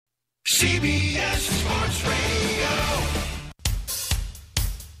CBS Sports Radio.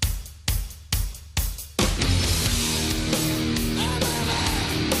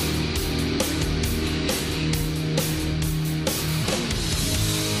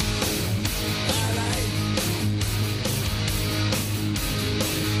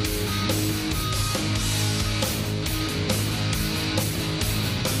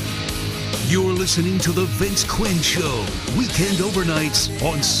 You're listening to The Vince Quinn Show, weekend overnights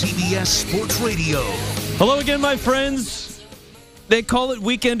on CBS Sports Radio. Hello again, my friends. They call it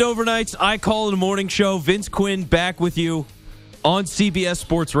weekend overnights. I call it a morning show. Vince Quinn back with you on CBS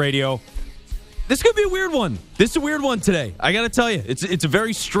Sports Radio. This could be a weird one. This is a weird one today. I got to tell you, it's a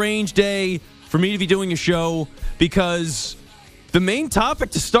very strange day for me to be doing a show because the main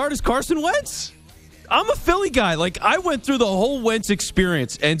topic to start is Carson Wentz. I'm a Philly guy. Like, I went through the whole Wentz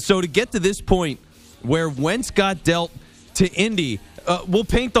experience. And so to get to this point where Wentz got dealt to Indy, we'll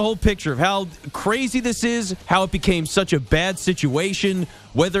paint the whole picture of how crazy this is, how it became such a bad situation,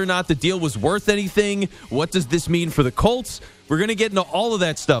 whether or not the deal was worth anything, what does this mean for the Colts. We're going to get into all of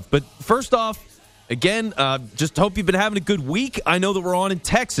that stuff. But first off, again, just hope you've been having a good week. I know that we're on in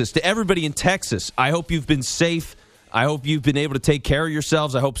Texas. To everybody in Texas, I hope you've been safe. I hope you've been able to take care of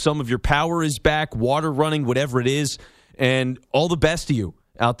yourselves. I hope some of your power is back, water running, whatever it is. And all the best to you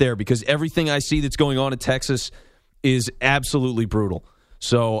out there, because everything I see that's going on in Texas is absolutely brutal.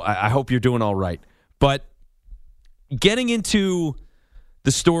 So I hope you're doing all right. But getting into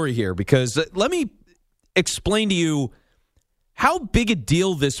the story here, because let me explain to you how big a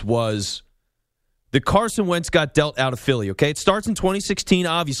deal this was that Carson Wentz got dealt out of Philly, okay? It starts in 2016,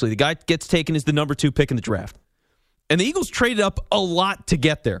 obviously. The guy gets taken as the number 2 pick in the draft. And the Eagles traded up a lot to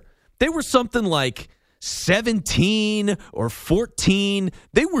get there. They were something like 17 or 14.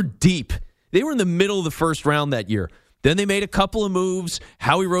 They were deep. They were in the middle of the first round that year. Then they made a couple of moves.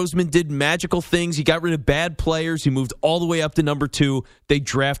 Howie Roseman did magical things. He got rid of bad players. He moved all the way up to number 2. They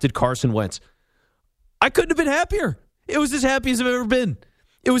drafted Carson Wentz. I couldn't have been happier. It was as happy as I've ever been.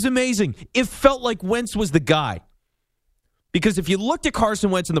 It was amazing. It felt like Wentz was the guy. Because if you looked at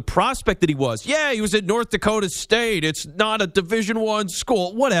Carson Wentz and the prospect that he was at North Dakota State. It's not a Division I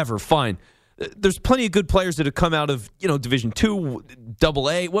school. Whatever, fine. There's plenty of good players that have come out of, Division II,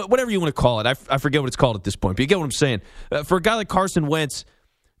 AA, whatever you want to call it. I forget what it's called at this point, but you get what I'm saying. For a guy like Carson Wentz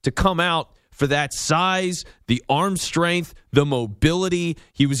to come out for that size, the arm strength, the mobility,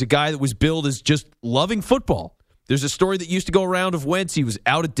 he was a guy that was billed as just loving football. There's a story that used to go around of Wentz. He was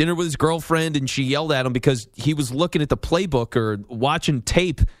out at dinner with his girlfriend, and she yelled at him because he was looking at the playbook or watching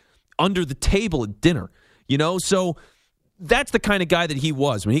tape under the table at dinner. So that's the kind of guy that he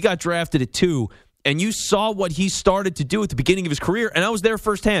was. When he got drafted at 2, and you saw what he started to do at the beginning of his career, and I was there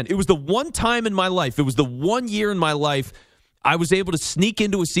firsthand. It was the one time in my life, it was the 1 year in my life I was able to sneak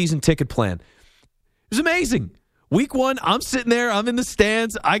into a season ticket plan. It was amazing. Week 1, I'm sitting there. I'm in the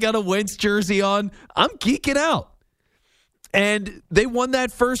stands. I got a Wentz jersey on. I'm geeking out. And they won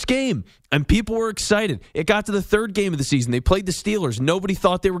that first game, and people were excited. It got to the third game of the season. They played the Steelers. Nobody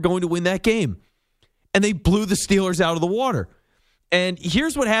thought they were going to win that game. And they blew the Steelers out of the water. And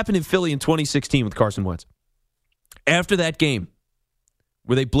here's what happened in Philly in 2016 with Carson Wentz. After that game,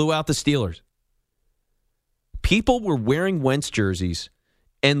 where they blew out the Steelers, people were wearing Wentz jerseys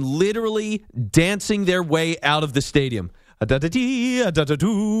and literally dancing their way out of the stadium. Okay,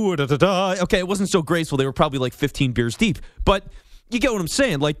 it wasn't so graceful. They were probably like 15 beers deep. But you get what I'm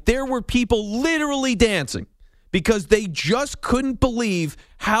saying. Like, there were people literally dancing because they just couldn't believe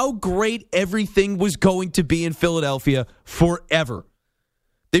how great everything was going to be in Philadelphia forever.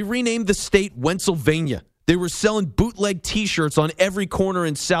 They renamed the state Wentzylvania. They were selling bootleg T-shirts on every corner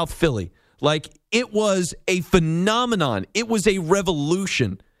in South Philly. Like, it was a phenomenon. It was a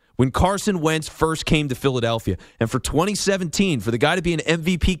revolution when Carson Wentz first came to Philadelphia. And for 2017, for the guy to be an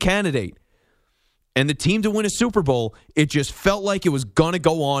MVP candidate and the team to win a Super Bowl, it just felt like it was going to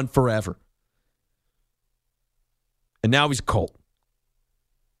go on forever. And now he's a Colt.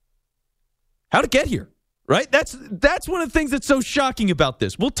 How'd it get here? Right? That's one of the things that's so shocking about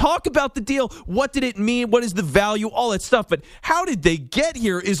this. We'll talk about the deal. What did it mean? What is the value? All that stuff. But how did they get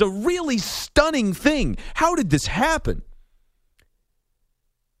here is a really stunning thing. How did this happen?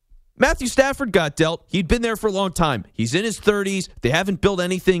 Matthew Stafford got dealt. He'd been there for a long time. He's in his 30s. They haven't built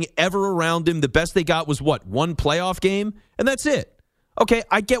anything ever around him. The best they got was, one playoff game? And that's it. Okay,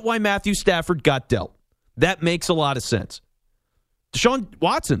 I get why Matthew Stafford got dealt. That makes a lot of sense. Deshaun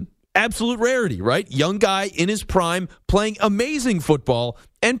Watson, absolute rarity, right? Young guy in his prime, playing amazing football,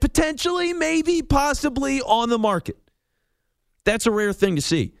 and potentially, maybe, possibly on the market. That's a rare thing to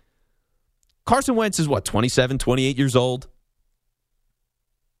see. Carson Wentz is 27, 28 years old?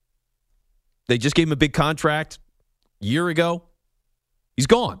 They just gave him a big contract a year ago. He's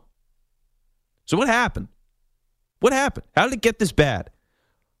gone. So what happened? What happened? How did it get this bad?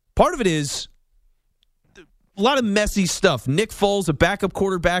 Part of it is a lot of messy stuff. Nick Foles, a backup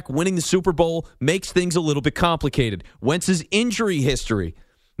quarterback, winning the Super Bowl, makes things a little bit complicated. Wentz's injury history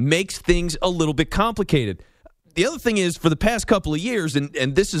makes things a little bit complicated. The other thing is, for the past couple of years, and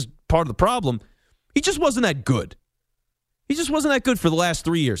this is part of the problem, he just wasn't that good. He just wasn't that good for the last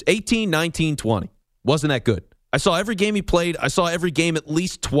 3 years. 18, 19, 20. Wasn't that good. I saw every game he played. I saw every game at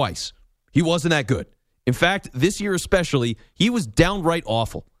least twice. He wasn't that good. In fact, this year especially, he was downright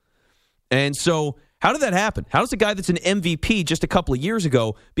awful. And so, how did that happen? How does a guy that's an MVP just a couple of years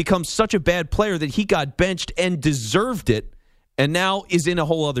ago become such a bad player that he got benched and deserved it and now is in a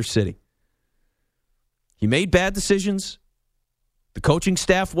whole other city? He made bad decisions. The coaching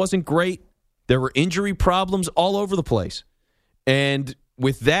staff wasn't great. There were injury problems all over the place. And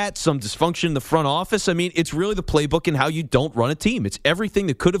with that, some dysfunction in the front office. I mean, it's really the playbook and how you don't run a team. It's everything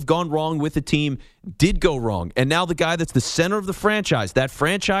that could have gone wrong with the team did go wrong. And now the guy that's the center of the franchise, that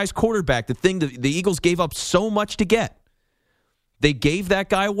franchise quarterback, the thing that the Eagles gave up so much to get, they gave that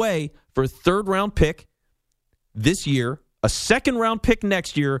guy away for a third-round pick this year, a second-round pick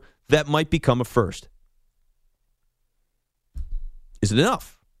next year that might become a first. Is it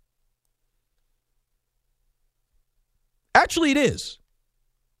enough? Actually, it is.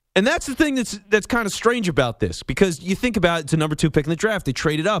 And that's the thing that's kind of strange about this, because you think about it, it's a number 2 pick in the draft. They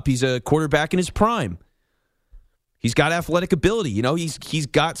traded up. He's a quarterback in his prime. He's got athletic ability. You know, he's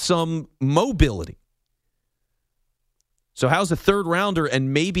got some mobility. So how's a third rounder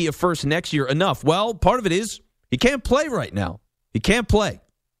and maybe a first next year enough? Well, part of it is he can't play right now. He can't play.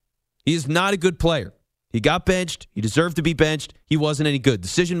 He is not a good player. He got benched. He deserved to be benched. He wasn't any good.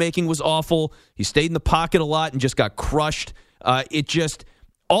 Decision-making was awful. He stayed in the pocket a lot and just got crushed.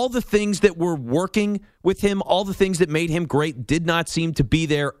 All the things that were working with him, all the things that made him great did not seem to be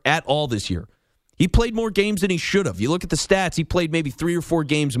there at all this year. He played more games than he should have. You look at the stats, he played maybe 3 or 4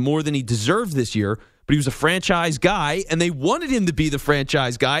 games more than he deserved this year, but he was a franchise guy, and they wanted him to be the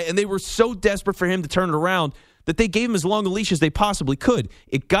franchise guy, and they were so desperate for him to turn it around that they gave him as long a leash as they possibly could.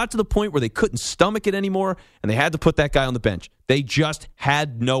 It got to the point where they couldn't stomach it anymore, and they had to put that guy on the bench. They just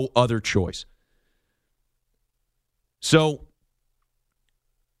had no other choice. So,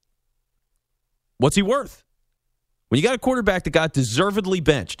 what's he worth? When you got a quarterback that got deservedly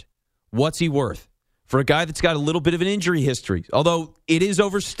benched, what's he worth? For a guy that's got a little bit of an injury history, although it is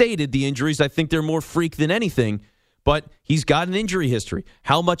overstated, the injuries, I think they're more freak than anything, but he's got an injury history.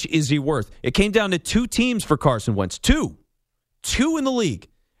 How much is he worth? It came down to 2 teams for Carson Wentz. 2 in the league.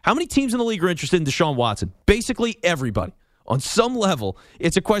 How many teams in the league are interested in Deshaun Watson? Basically everybody. On some level,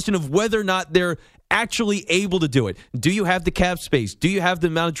 it's a question of whether or not they're actually able to do it. Do you have the cap space? Do you have the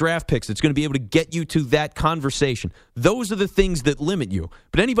amount of draft picks that's going to be able to get you to that conversation? Those are the things that limit you.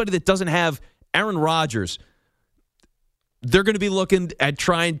 But anybody that doesn't have Aaron Rodgers, they're going to be looking at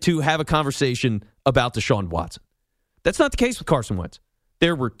trying to have a conversation about Deshaun Watson. That's not the case with Carson Wentz.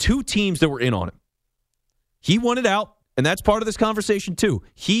 There were 2 teams that were in on him. He wanted out, and that's part of this conversation too.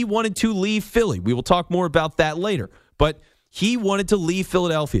 He wanted to leave Philly. We will talk more about that later. But he wanted to leave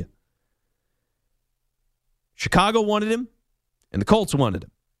Philadelphia. Chicago wanted him, and the Colts wanted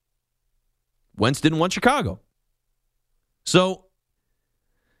him. Wentz didn't want Chicago. So,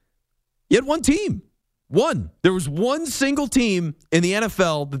 you had one team. One. There was one single team in the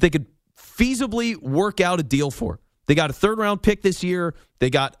NFL that they could feasibly work out a deal for. They got a third-round pick this year. They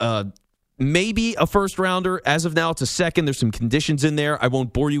got maybe a first-rounder. As of now, it's a second. There's some conditions in there. I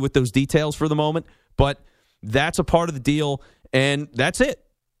won't bore you with those details for the moment, but that's a part of the deal, and that's it.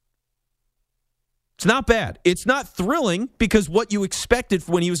 It's not bad. It's not thrilling because what you expected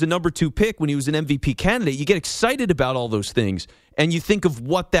when he was a number 2 pick, when he was an MVP candidate, you get excited about all those things, and you think of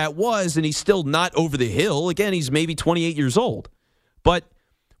what that was, and he's still not over the hill. Again, he's maybe 28 years old. But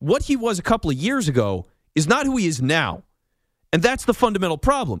what he was a couple of years ago is not who he is now, and that's the fundamental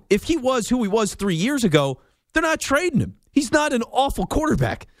problem. If he was who he was 3 years ago, they're not trading him. He's not an awful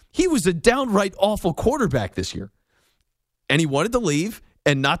quarterback. He was a downright awful quarterback this year, and he wanted to leave.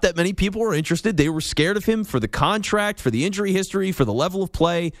 And not that many people were interested. They were scared of him for the contract, for the injury history, for the level of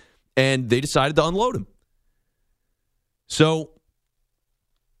play, and they decided to unload him. So,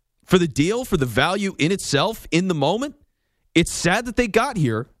 for the deal, for the value in itself, in the moment, it's sad that they got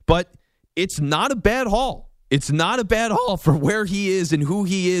here, but it's not a bad haul. It's not a bad haul for where he is and who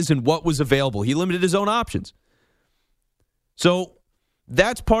he is and what was available. He limited his own options. So,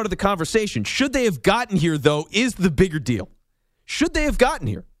 that's part of the conversation. Should they have gotten here, though, is the bigger deal. Should they have gotten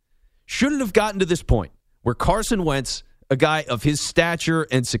here? Should it have gotten to this point where Carson Wentz, a guy of his stature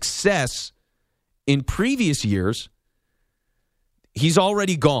and success, in previous years, he's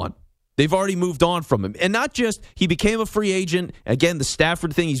already gone. They've already moved on from him. And not just he became a free agent. Again, the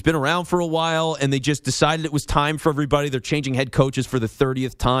Stafford thing, he's been around for a while, and they just decided it was time for everybody. They're changing head coaches for the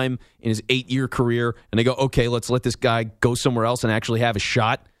 30th time in his 8-year career. And they go, okay, let's let this guy go somewhere else and actually have a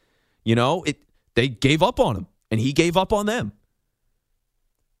shot. They gave up on him, and he gave up on them.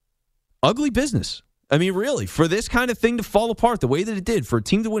 Ugly business. I mean, really, for this kind of thing to fall apart the way that it did, for a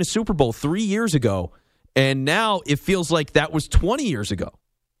team to win a Super Bowl 3 years ago, and now it feels like that was 20 years ago.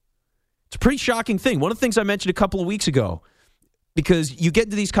 It's a pretty shocking thing. One of the things I mentioned a couple of weeks ago, because you get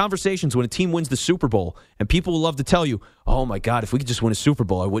into these conversations when a team wins the Super Bowl, and people will love to tell you, oh, my God, if we could just win a Super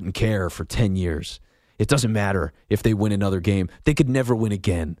Bowl, I wouldn't care for 10 years. It doesn't matter if they win another game. They could never win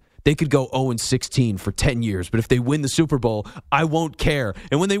again. They could go 0-16 for 10 years, but if they win the Super Bowl, I won't care.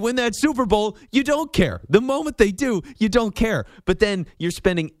 And when they win that Super Bowl, you don't care. The moment they do, you don't care. But then you're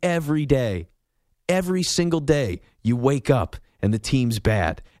spending every day, every single day, you wake up and the team's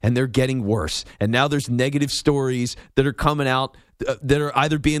bad, and they're getting worse. And now there's negative stories that are coming out that are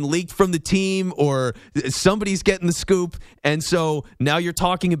either being leaked from the team or somebody's getting the scoop. And so now you're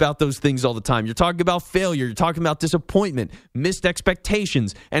talking about those things all the time. You're talking about failure. You're talking about disappointment, missed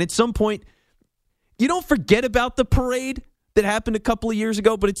expectations. And at some point, you don't forget about the parade that happened a couple of years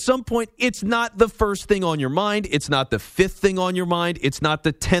ago, but at some point, it's not the first thing on your mind. It's not the 5th thing on your mind. It's not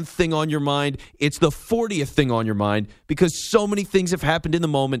the 10th thing on your mind. It's the 40th thing on your mind because so many things have happened in the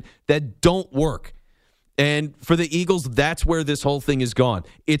moment that don't work. And for the Eagles, that's where this whole thing is gone.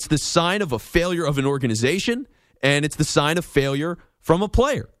 It's the sign of a failure of an organization, and it's the sign of failure from a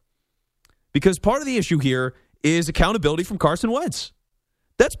player. Because part of the issue here is accountability from Carson Wentz.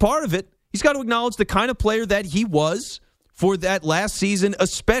 That's part of it. He's got to acknowledge the kind of player that he was for that last season,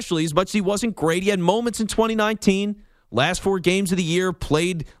 especially as much as he wasn't great. He had moments in 2019, last 4 games of the year,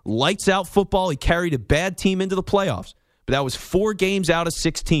 played lights-out football. He carried a bad team into the playoffs. But that was 4 games out of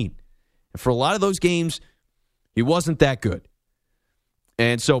 16. And for a lot of those games, he wasn't that good.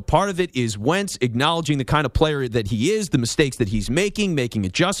 And so part of it is Wentz acknowledging the kind of player that he is, the mistakes that he's making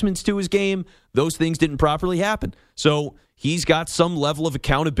adjustments to his game. Those things didn't properly happen. So he's got some level of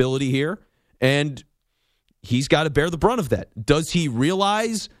accountability here, and he's got to bear the brunt of that. Does he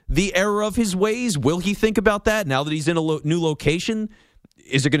realize the error of his ways? Will he think about that now that he's in a new location?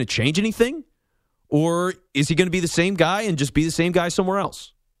 Is it going to change anything? Or is he going to be the same guy and just be the same guy somewhere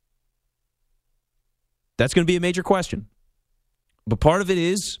else? That's going to be a major question. But part of it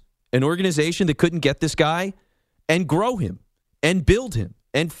is an organization that couldn't get this guy and grow him and build him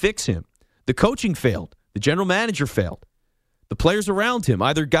and fix him. The coaching failed. The general manager failed. The players around him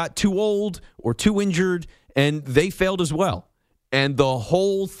either got too old or too injured, and they failed as well. And the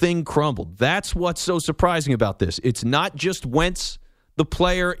whole thing crumbled. That's what's so surprising about this. It's not just Wentz, the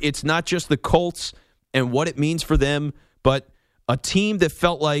player. It's not just the Colts and what it means for them, but a team that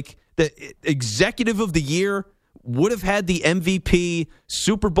felt like the executive of the year would have had the MVP,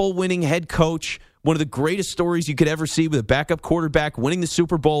 Super Bowl winning head coach, one of the greatest stories you could ever see with a backup quarterback winning the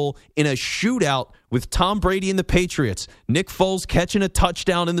Super Bowl in a shootout with Tom Brady and the Patriots, Nick Foles catching a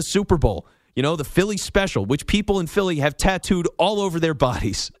touchdown in the Super Bowl. You know, the Philly special, which people in Philly have tattooed all over their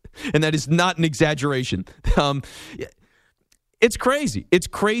bodies. And that is not an exaggeration. It's crazy. It's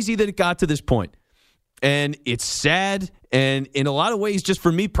crazy that it got to this point. And it's sad. And in a lot of ways, just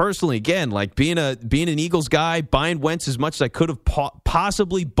for me personally, again, like being an Eagles guy, buying Wentz as much as I could have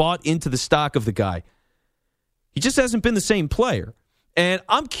possibly bought into the stock of the guy, he just hasn't been the same player. And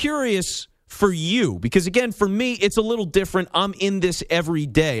I'm curious for you, because again, for me, it's a little different. I'm in this every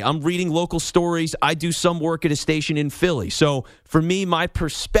day. I'm reading local stories. I do some work at a station in Philly. So for me, my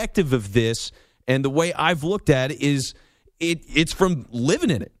perspective of this and the way I've looked at it is it's from living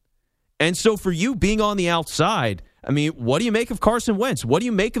in it. And so for you being on the outside, I mean, what do you make of Carson Wentz? What do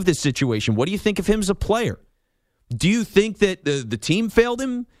you make of this situation? What do you think of him as a player? Do you think that the team failed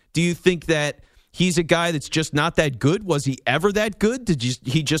him? Do you think that he's a guy that's just not that good? Was he ever that good? Did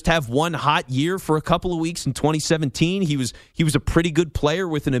he just have one hot year for a couple of weeks in 2017? He was a pretty good player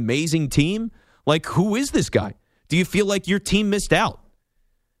with an amazing team. Like, who is this guy? Do you feel like your team missed out?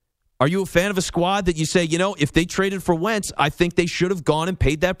 Are you a fan of a squad that you say, you know, if they traded for Wentz, I think they should have gone and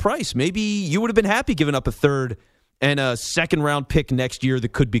paid that price? Maybe you would have been happy giving up a third and a second-round pick next year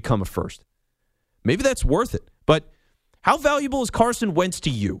that could become a first. Maybe that's worth it. But how valuable is Carson Wentz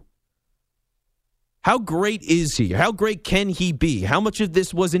to you? How great is he? How great can he be? How much of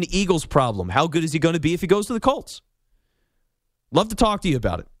this was an Eagles problem? How good is he going to be if he goes to the Colts? Love to talk to you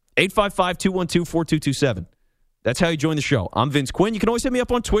about it. 855-212-4227. That's how you join the show. I'm Vince Quinn. You can always hit me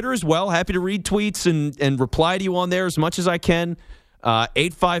up on Twitter as well. Happy to read tweets and reply to you on there as much as I can.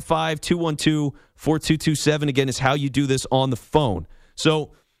 855-212-4227, again, is how you do this on the phone.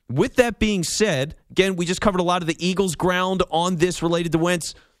 So with that being said, again, we just covered a lot of the Eagles' ground on this related to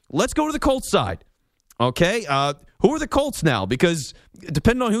Wentz. Let's go to the Colts side. Okay? Who are the Colts now? Because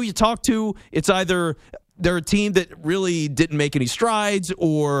depending on who you talk to, it's either they're a team that really didn't make any strides,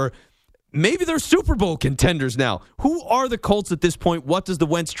 or maybe they're Super Bowl contenders now. Who are the Colts at this point? What does the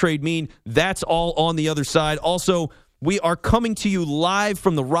Wentz trade mean? That's all on the other side. Also, we are coming to you live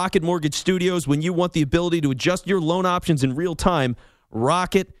from the Rocket Mortgage Studios. When you want the ability to adjust your loan options in real time,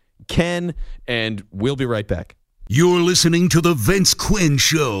 Rocket can, and we'll be right back. You're listening to The Vince Quinn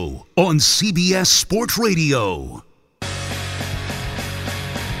Show on CBS Sports Radio.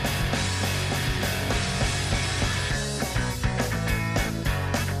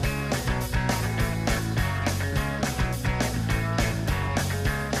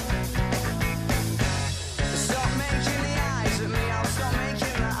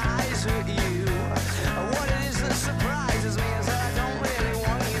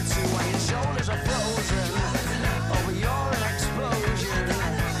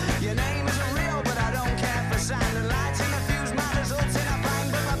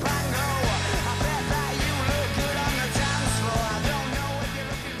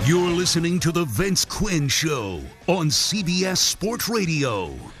 You're listening to The Vince Quinn Show on CBS Sports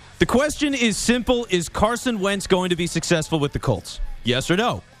Radio. The question is simple. Is Carson Wentz going to be successful with the Colts? Yes or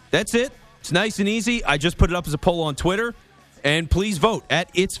no? That's it. It's nice and easy. I just put it up as a poll on Twitter. And please vote at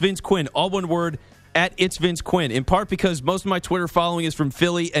It's Vince Quinn. All one word, at It's Vince Quinn. In part because most of my Twitter following is from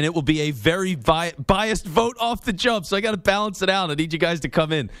Philly, and it will be a very biased vote off the jump. So I got to balance it out. I need you guys to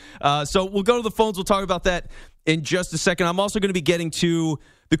come in. So we'll go to the phones. We'll talk about that in just a second. I'm also going to be getting to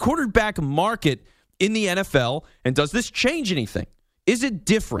the quarterback market in the NFL, and does this change anything? Is it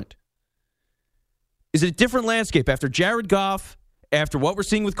different? Is it a different landscape after Jared Goff, after what we're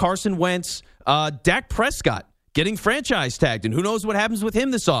seeing with Carson Wentz, Dak Prescott getting franchise tagged, and who knows what happens with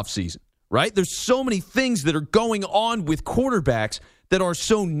him this offseason, right? There's so many things that are going on with quarterbacks that are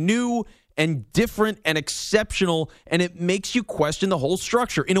so new and different and exceptional, and it makes you question the whole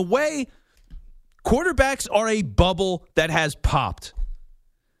structure. In a way, quarterbacks are a bubble that has popped.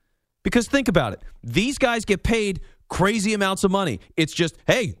 Because think about it. These guys get paid crazy amounts of money. It's just,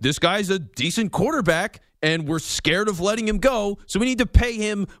 hey, this guy's a decent quarterback, and we're scared of letting him go, so we need to pay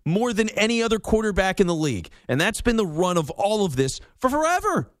him more than any other quarterback in the league. And that's been the run of all of this for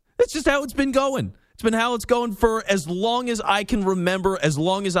forever. That's just how it's been going. It's been how it's going for as long as I can remember, as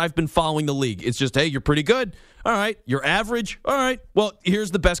long as I've been following the league. It's just, hey, you're pretty good. All right. You're average. All right. Well,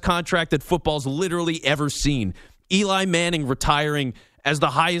 here's the best contract that football's literally ever seen. Eli Manning retiring as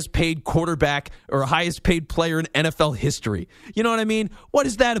the highest paid quarterback or highest paid player in NFL history. You know what I mean? What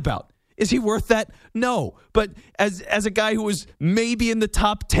is that about? Is he worth that? No. But as a guy who was maybe in the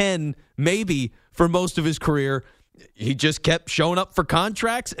top 10, maybe for most of his career, he just kept showing up for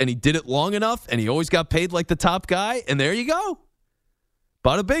contracts, and he did it long enough, and he always got paid like the top guy, and there you go.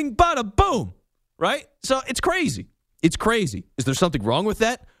 Bada bing, bada boom. Right? So it's crazy. It's crazy. Is there something wrong with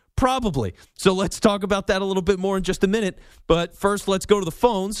that? Probably. So let's talk about that a little bit more in just a minute. But first, let's go to the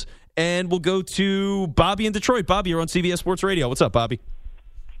phones, and we'll go to Bobby in Detroit. Bobby, you're on CBS Sports Radio. What's up, Bobby?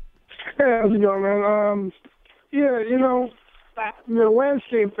 Hey, how's it going, man? The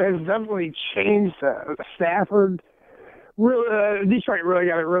landscape has definitely changed. Stafford, Detroit really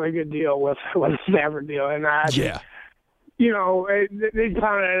got a really good deal with the Stafford deal. And yeah. They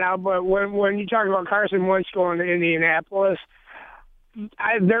pounded it out. But when you talk about Carson Wentz going to Indianapolis,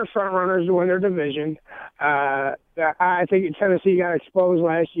 they're front runners to win their division. I think Tennessee got exposed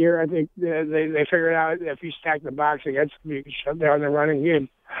last year. I think they figured out if you stack the box against them, you can shut down the running game.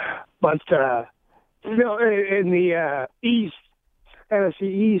 But in the East, NFC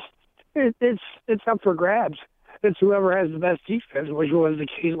East, it's up for grabs. It's whoever has the best defense, which was the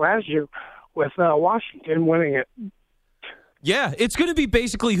case last year with Washington winning it. Yeah, it's going to be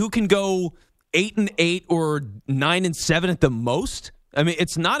basically who can go 8-8 or 9-7 at the most. I mean,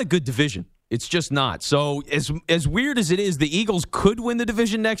 it's not a good division. It's just not. So as weird as it is, the Eagles could win the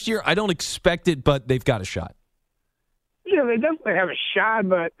division next year. I don't expect it, but they've got a shot. Yeah, they definitely have a shot,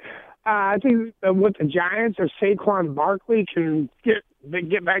 but I think with the Giants, if Saquon Barkley can get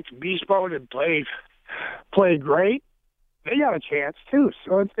back to beast mode and play great, they got a chance too.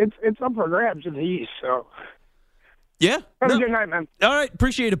 So it's up for grabs in the East. So yeah, have a good night, man. All right,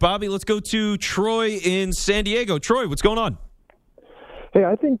 appreciate it, Bobby. Let's go to Troy in San Diego. Troy, what's going on? Hey,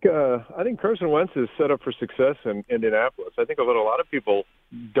 I think Carson Wentz is set up for success in Indianapolis. I think what a lot of people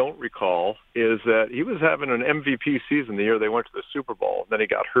don't recall is that he was having an MVP season the year they went to the Super Bowl. Then he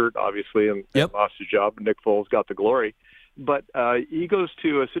got hurt, obviously, and lost his job, and Nick Foles got the glory. But he goes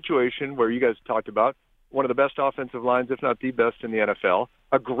to a situation where you guys talked about one of the best offensive lines, if not the best in the NFL,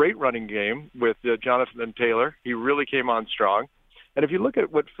 a great running game with Jonathan Taylor. He really came on strong. And if you look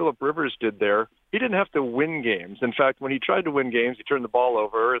at what Phillip Rivers did there, he didn't have to win games. In fact, when he tried to win games, he turned the ball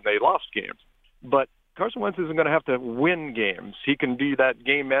over and they lost games. But Carson Wentz isn't going to have to win games. He can be that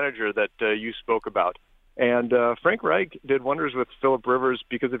game manager that you spoke about. And Frank Reich did wonders with Phillip Rivers,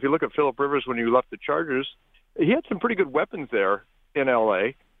 because if you look at Phillip Rivers when he left the Chargers, he had some pretty good weapons there in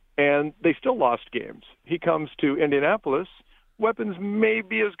L.A., and they still lost games. He comes to Indianapolis, weapons may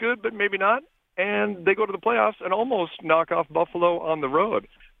be as good, but maybe not, and they go to the playoffs and almost knock off Buffalo on the road.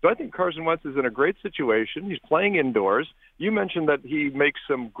 So I think Carson Wentz is in a great situation. He's playing indoors. You mentioned that he makes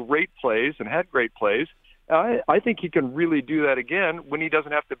some great plays and had great plays. I think he can really do that again when he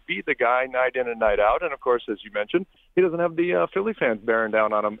doesn't have to be the guy night in and night out. And, of course, as you mentioned, he doesn't have the Philly fans bearing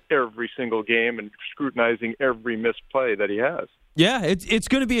down on him every single game and scrutinizing every missed play that he has. Yeah, it's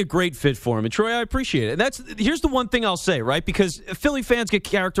going to be a great fit for him. And, Troy, I appreciate it. And here's the one thing I'll say, right? Because Philly fans get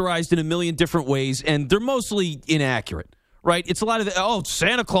characterized in a million different ways, and they're mostly inaccurate, right? It's a lot of,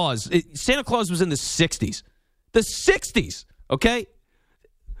 Santa Claus. Santa Claus was in the 60s. The 60s, okay?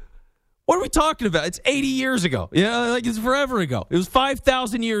 What are we talking about? It's 80 years ago. It's forever ago. It was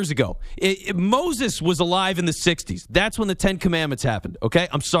 5,000 years ago. Moses was alive in the 60s. That's when the Ten Commandments happened, okay?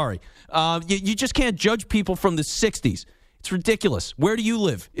 I'm sorry. You just can't judge people from the 60s. It's ridiculous. Where do you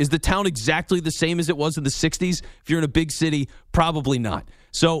live? Is the town exactly the same as it was in the 60s? If you're in a big city, probably not.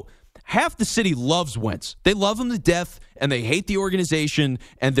 So half the city loves Wentz. They love him to death, and they hate the organization,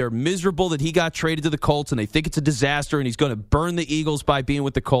 and they're miserable that he got traded to the Colts, and they think it's a disaster, and he's going to burn the Eagles by being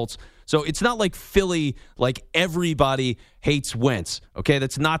with the Colts. So it's not like Philly, like everybody hates Wentz. Okay,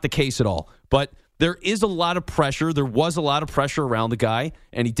 that's not the case at all. But there is a lot of pressure. There was a lot of pressure around the guy,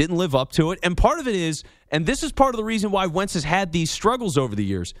 and he didn't live up to it. And part of it is, and this is part of the reason why Wentz has had these struggles over the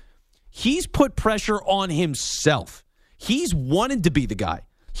years, he's put pressure on himself. He's wanted to be the guy.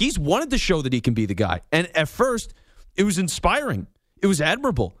 He's wanted to show that he can be the guy. And at first, it was inspiring. It was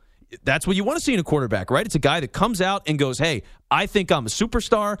admirable. That's what you want to see in a quarterback, right? It's a guy that comes out and goes, hey, I think I'm a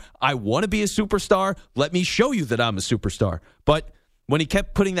superstar. I want to be a superstar. Let me show you that I'm a superstar. But when he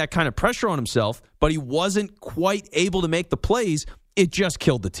kept putting that kind of pressure on himself, but he wasn't quite able to make the plays, it just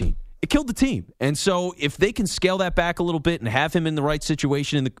killed the team. It killed the team. And so if they can scale that back a little bit and have him in the right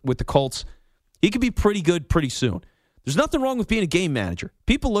situation with the Colts, he could be pretty good pretty soon. There's nothing wrong with being a game manager.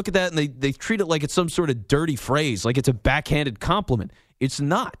 People look at that and they treat it like it's some sort of dirty phrase, like it's a backhanded compliment. It's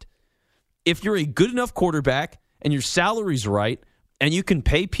not. If you're a good enough quarterback and your salary's right and you can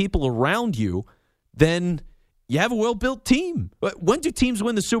pay people around you, then you have a well-built team. When do teams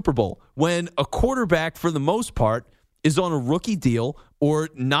win the Super Bowl? When a quarterback, for the most part, is on a rookie deal or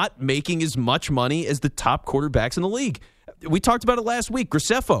not making as much money as the top quarterbacks in the league. We talked about it last week.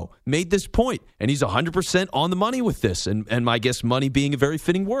 Graceffo made this point, and he's 100% on the money with this, and I guess money being a very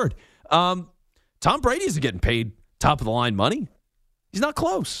fitting word. Tom Brady isn't getting paid top-of-the-line money. He's not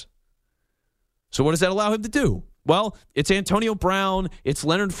close. So what does that allow him to do? Well, it's Antonio Brown, it's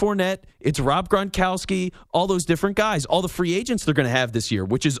Leonard Fournette, it's Rob Gronkowski, all those different guys, all the free agents they're going to have this year,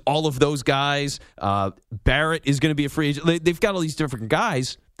 which is all of those guys. Barrett is going to be a free agent. They've got all these different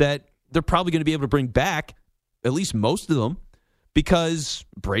guys that they're probably going to be able to bring back, at least most of them, because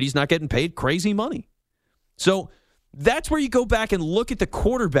Brady's not getting paid crazy money. So that's where you go back and look at the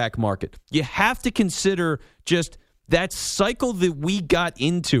quarterback market. You have to consider just that cycle that we got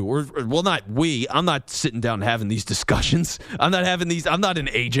into, or well, not we. I'm not sitting down and having these discussions. I'm not an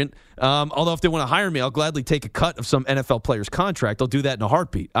agent. Although if they want to hire me, I'll gladly take a cut of some NFL player's contract. I'll do that in a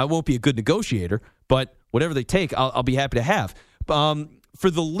heartbeat. I won't be a good negotiator, but whatever they take, I'll be happy to have. For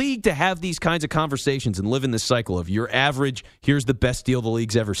the league to have these kinds of conversations and live in this cycle of your average, here's the best deal the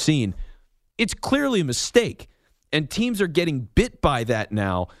league's ever seen, it's clearly a mistake. And teams are getting bit by that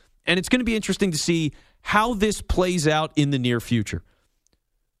now. And it's going to be interesting to see how this plays out in the near future.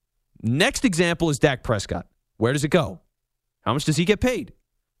 Next example is Dak Prescott. Where does it go? How much does he get paid?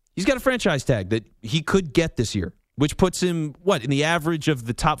 He's got a franchise tag that he could get this year, which puts him, in the average of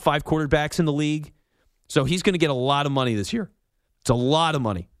the top 5 quarterbacks in the league? So he's going to get a lot of money this year. It's a lot of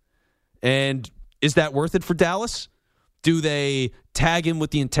money. And is that worth it for Dallas? Do they tag him with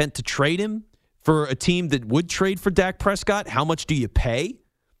the intent to trade him for a team that would trade for Dak Prescott? How much do you pay?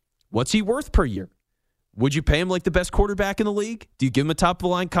 What's he worth per year? Would you pay him like the best quarterback in the league? Do you give him a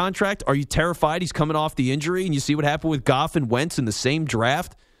top-of-the-line contract? Are you terrified he's coming off the injury and you see what happened with Goff and Wentz in the same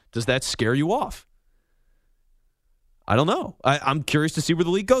draft? Does that scare you off? I don't know. I'm curious to see where the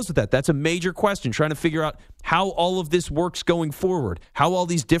league goes with that. That's a major question, trying to figure out how all of this works going forward, how all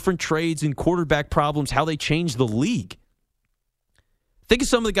these different trades and quarterback problems, how they change the league. Think of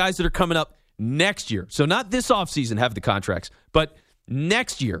some of the guys that are coming up next year. So not this offseason have the contracts, but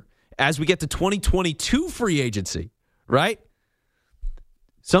next year as we get to 2022 free agency, right?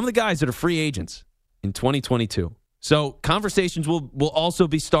 Some of the guys that are free agents in 2022. So conversations will also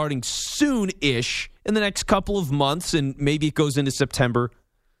be starting soon-ish in the next couple of months, and maybe it goes into September.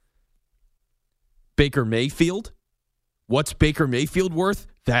 Baker Mayfield. What's Baker Mayfield worth?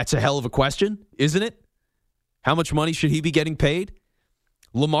 That's a hell of a question, isn't it? How much money should he be getting paid?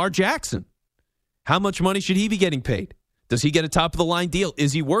 Lamar Jackson. How much money should he be getting paid? Does he get a top-of-the-line deal?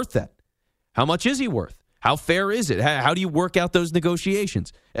 Is he worth that? How much is he worth? How fair is it? How do you work out those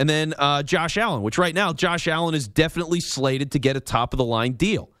negotiations? And then Josh Allen, which right now, Josh Allen is definitely slated to get a top-of-the-line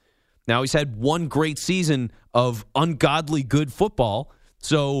deal. Now, he's had one great season of ungodly good football,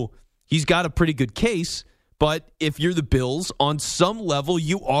 so he's got a pretty good case. But if you're the Bills, on some level,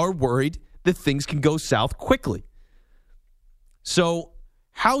 you are worried that things can go south quickly. So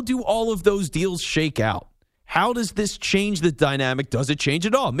how do all of those deals shake out? How does this change the dynamic? Does it change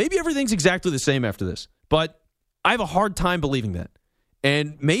at all? Maybe everything's exactly the same after this, but I have a hard time believing that.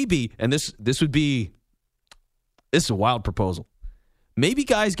 And maybe, and this is a wild proposal, maybe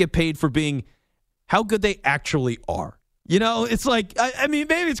guys get paid for being how good they actually are. You know, it's like, I mean,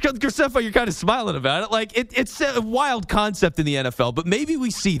 maybe it's Graceffa, you're kind of smiling about it. Like, it's a wild concept in the NFL, but maybe we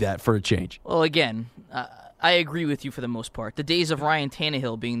see that for a change. Well, again, I agree with you for the most part. The days of Ryan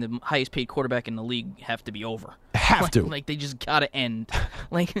Tannehill being the highest paid quarterback in the league have to be over. Like, they just got to end.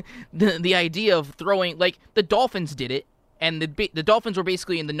 Like, the idea of throwing, like, the Dolphins did it, and the Dolphins were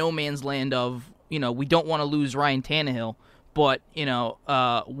basically in the no man's land of, you know, we don't want to lose Ryan Tannehill, but, you know,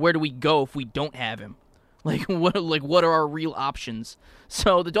 where do we go if we don't have him? What are our real options?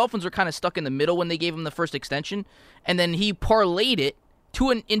 So the Dolphins were kind of stuck in the middle when they gave him the first extension, and then he parlayed it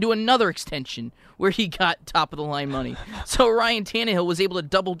into another extension where he got top-of-the-line money. So Ryan Tannehill was able to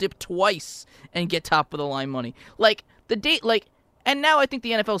double-dip twice and get top-of-the-line money. And now I think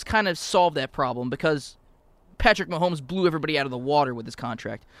the NFL's kind of solved that problem because Patrick Mahomes blew everybody out of the water with his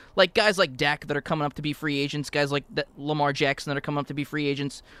contract. Like, guys like Dak that are coming up to be free agents, guys like Lamar Jackson that are coming up to be free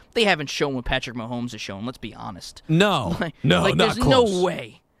agents, they haven't shown what Patrick Mahomes has shown, let's be honest. No, not there's close. No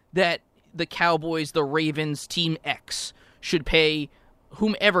way that the Cowboys, the Ravens, Team X should pay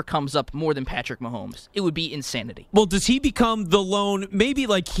whomever comes up more than Patrick Mahomes. It would be insanity. Well, does he become the lone, maybe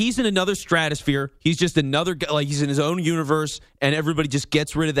like he's in another stratosphere, he's just another guy, like he's in his own universe, and everybody just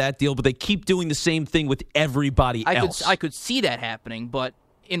gets rid of that deal, but they keep doing the same thing with everybody else. I could see that happening, but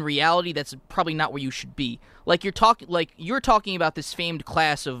in reality, that's probably not where you should be. Like you're talking about this famed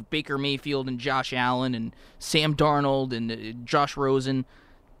class of Baker Mayfield and Josh Allen and Sam Darnold and Josh Rosen.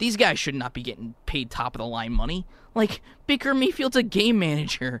 These guys should not be getting paid top-of-the-line money. Like, Baker Mayfield's a game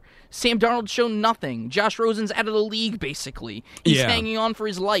manager. Sam Darnold's shown nothing. Josh Rosen's out of the league, basically. He's hanging on for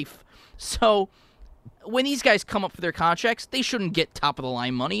his life. So, when these guys come up for their contracts, they shouldn't get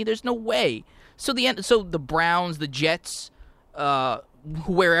top-of-the-line money. There's no way. So the Browns, the Jets,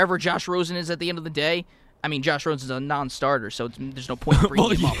 wherever Josh Rosen is at the end of the day, I mean, Josh Rosen's a non-starter, so there's no point in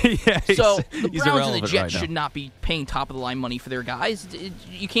bringing him up. So the Browns and the Jets should not be paying top-of-the-line money for their guys.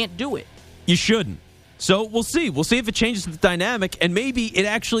 You can't do it. You shouldn't. So we'll see. We'll see if it changes the dynamic, and maybe it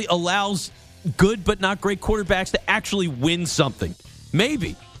actually allows good but not great quarterbacks to actually win something.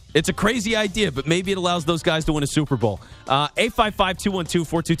 Maybe. It's a crazy idea, but maybe it allows those guys to win a Super Bowl.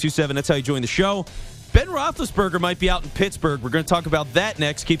 855-212-4227. That's how you join the show. Ben Roethlisberger might be out in Pittsburgh. We're going to talk about that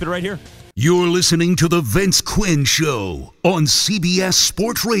next. Keep it right here. You're listening to The Vince Quinn Show on CBS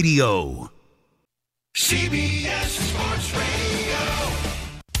Sports Radio. CBS Sports Radio.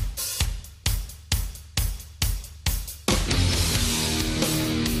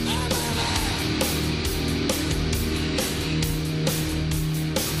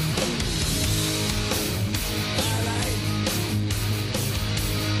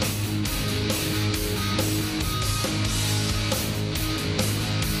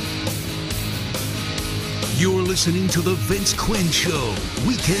 You're listening to The Vince Quinn Show,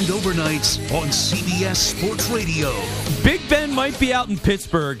 weekend overnights on CBS Sports Radio. Big Ben might be out in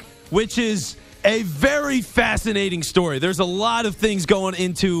Pittsburgh, which is a very fascinating story. There's a lot of things going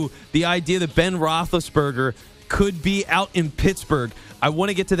into the idea that Ben Roethlisberger could be out in Pittsburgh. I want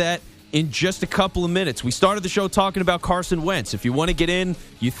to get to that in just a couple of minutes. We started the show talking about Carson Wentz. If you want to get in,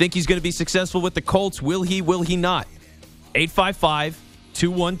 you think he's going to be successful with the Colts, will he not?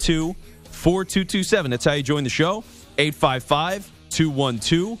 855-212-4227. That's how you join the show.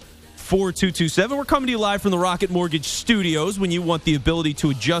 855-212-4227. We're coming to you live from the Rocket Mortgage Studios. When you want the ability to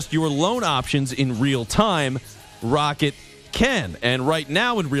adjust your loan options in real time, Rocket can. And right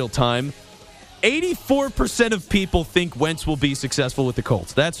now in real time, 84% of people think Wentz will be successful with the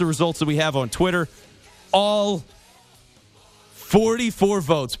Colts. That's the results that we have on Twitter. All 44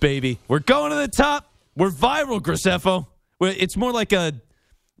 votes, baby. We're going to the top. We're viral, Graceffo. It's more like a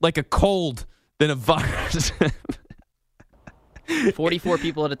cold than a virus. 44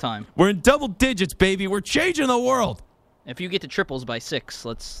 people at a time. We're in double digits, baby. We're changing the world. If you get to triples by 6,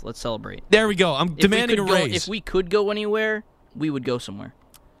 let's celebrate. There we go. I'm demanding a raise. If we could go anywhere, we would go somewhere.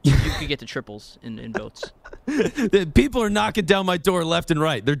 You could get to triples in votes. People are knocking down my door left and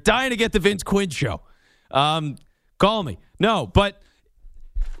right. They're dying to get the Vince Quinn Show. Call me. No, but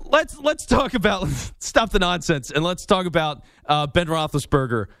let's talk about stop the nonsense and let's talk about Ben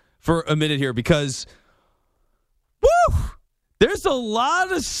Roethlisberger for a minute here because woo, there's a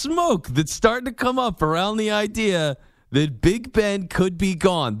lot of smoke that's starting to come up around the idea that Big Ben could be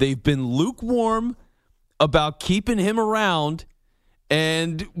gone. They've been lukewarm about keeping him around.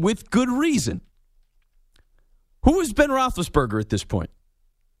 And with good reason. Who is Ben Roethlisberger at this point?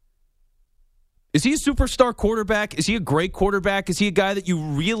 Is he a superstar quarterback? Is he a great quarterback? Is he a guy that you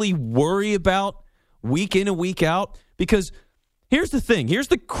really worry about week in and week out? Because here's the thing. Here's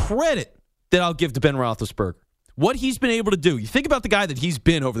the credit that I'll give to Ben Roethlisberger. What he's been able to do. You think about the guy that he's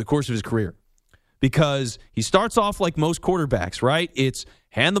been over the course of his career. Because he starts off like most quarterbacks, right? It's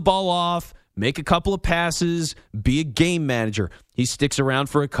hand the ball off, make a couple of passes, be a game manager. He sticks around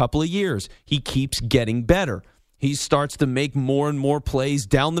for a couple of years. He keeps getting better. He starts to make more and more plays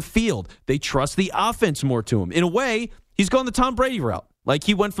down the field. They trust the offense more to him. In a way, he's gone the Tom Brady route. Like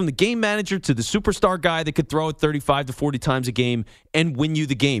he went from the game manager to the superstar guy that could throw it 35 to 40 times a game and win you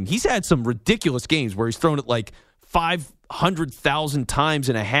the game. He's had some ridiculous games where he's thrown it like 500,000 times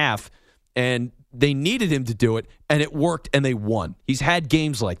and a half, and they needed him to do it, and it worked, and they won. He's had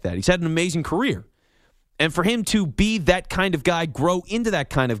games like that. He's had an amazing career. And for him to be that kind of guy, grow into that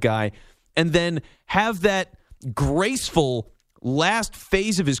kind of guy, and then have that graceful last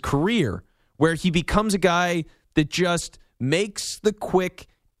phase of his career where he becomes a guy that just makes the quick,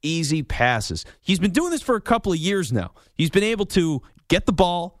 easy passes. He's been doing this for a couple of years now. He's been able to get the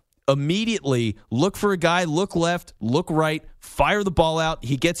ball, immediately look for a guy, look left, look right, fire the ball out.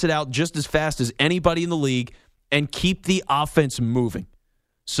 He gets it out just as fast as anybody in the league and keep the offense moving.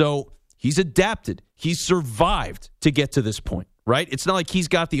 So he's adapted. He's survived to get to this point, right? It's not like he's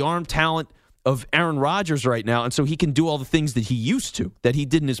got the arm talent of Aaron Rodgers right now, and so he can do all the things that he used to, that he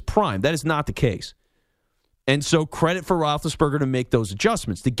did in his prime. That is not the case. And so credit for Roethlisberger to make those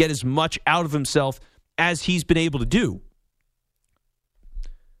adjustments, to get as much out of himself as he's been able to do.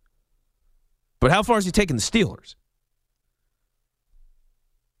 But how far has he taken the Steelers?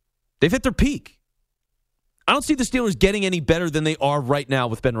 They've hit their peak. I don't see the Steelers getting any better than they are right now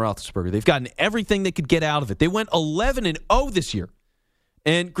with Ben Roethlisberger. They've gotten everything they could get out of it. They went 11-0 this year.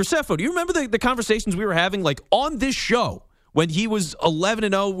 And Graceffo, do you remember the conversations we were having like on this show when he was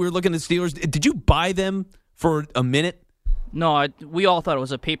 11-0? We were looking at the Steelers. Did you buy them for a minute? No, we all thought it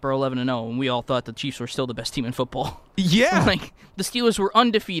was a paper 11-0, and we all thought the Chiefs were still the best team in football. Yeah. Like the Steelers were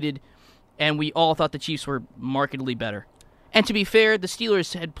undefeated, and we all thought the Chiefs were markedly better. And to be fair, the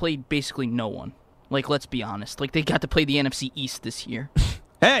Steelers had played basically no one. Like, let's be honest. Like, they got to play the NFC East this year.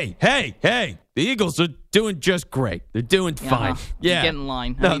 Hey. The Eagles are doing just great. They're doing fine. Yeah. Get in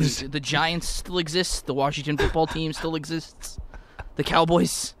line. No, I mean, the Giants still exist. The Washington football team still exists. The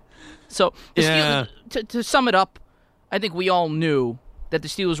Cowboys. So, the Steelers, to sum it up, I think we all knew that the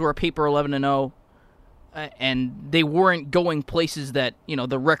Steelers were a paper 11-0, and they weren't going places that,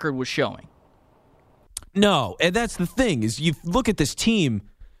 the record was showing. No, and that's the thing, is you look at this team,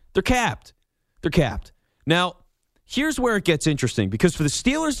 they're capped. They're capped. Now, here's where it gets interesting, because for the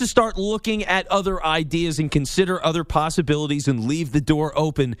Steelers to start looking at other ideas and consider other possibilities and leave the door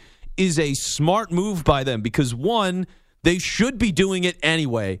open is a smart move by them, because one, they should be doing it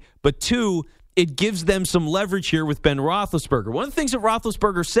anyway, but two, it gives them some leverage here with Ben Roethlisberger. One of the things that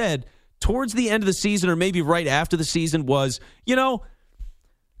Roethlisberger said towards the end of the season, or maybe right after the season, was,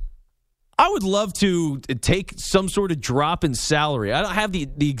 I would love to take some sort of drop in salary. I don't have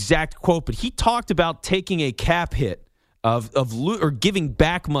the exact quote, but he talked about taking a cap hit or giving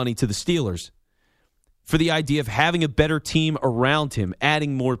back money to the Steelers for the idea of having a better team around him,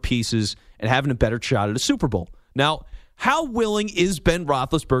 adding more pieces, and having a better shot at a Super Bowl. Now, how willing is Ben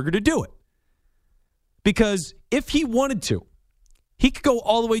Roethlisberger to do it? Because if he wanted to, he could go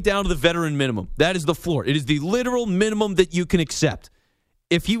all the way down to the veteran minimum. That is the floor. It is the literal minimum that you can accept.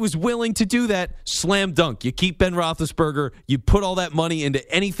 If he was willing to do that, slam dunk. You keep Ben Roethlisberger, you put all that money into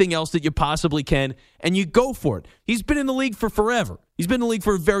anything else that you possibly can, and you go for it. He's been in the league for forever. He's been in the league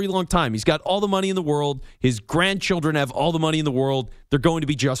for a very long time. He's got all the money in the world. His grandchildren have all the money in the world. They're going to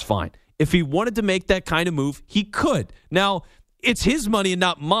be just fine. If he wanted to make that kind of move, he could. Now, it's his money and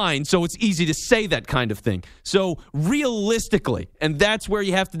not mine, so it's easy to say that kind of thing. So realistically, and that's where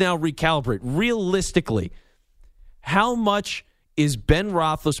you have to now recalibrate, realistically, how much is Ben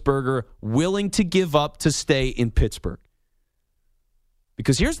Roethlisberger willing to give up to stay in Pittsburgh?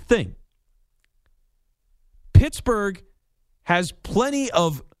 Because here's the thing. Pittsburgh has plenty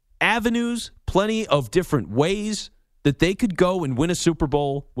of avenues, plenty of different ways that they could go and win a Super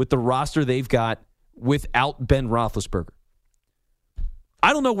Bowl with the roster they've got without Ben Roethlisberger.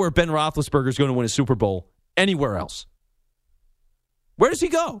 I don't know where Ben Roethlisberger is going to win a Super Bowl anywhere else. Where does he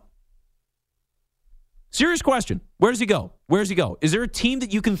go? Serious question. Where does he go? Where does he go? Is there a team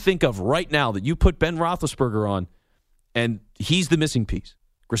that you can think of right now that you put Ben Roethlisberger on and he's the missing piece?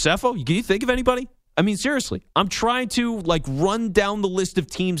 Graceffo? Can you think of anybody? I mean, seriously. I'm trying to run down the list of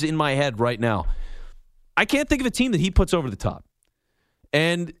teams in my head right now. I can't think of a team that he puts over the top.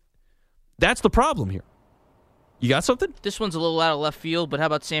 And that's the problem here. You got something? This one's a little out of left field, but how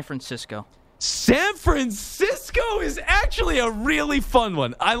about San Francisco? San Francisco is actually a really fun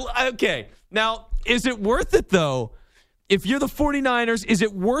one. Okay. Now, is it worth it, though? If you're the 49ers, is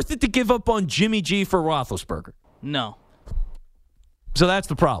it worth it to give up on Jimmy G for Roethlisberger? No. So that's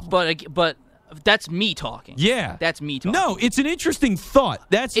the problem. But that's me talking. Yeah. That's me talking. No, it's an interesting thought.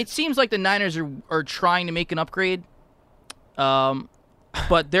 It seems like the Niners are trying to make an upgrade.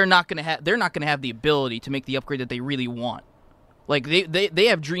 But they're not going to have the ability to make the upgrade that they really want. Like they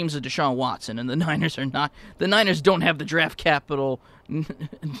have dreams of Deshaun Watson, and the Niners are not. The Niners don't have the draft capital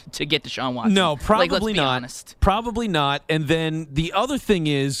to get Deshaun Watson. No, probably let's be not. Honest. Probably not. And then the other thing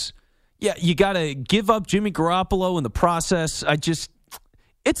is, you got to give up Jimmy Garoppolo in the process.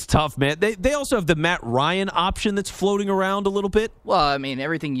 It's tough, man. They also have the Matt Ryan option that's floating around a little bit. Well, I mean,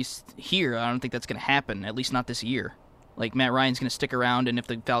 everything you hear, I don't think that's going to happen. At least not this year. Like, Matt Ryan's going to stick around, and if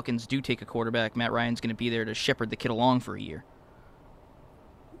the Falcons do take a quarterback, Matt Ryan's going to be there to shepherd the kid along for a year.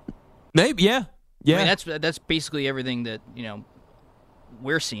 Maybe, yeah. I mean, that's basically everything that,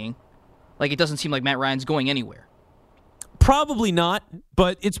 we're seeing. Like, it doesn't seem like Matt Ryan's going anywhere. Probably not,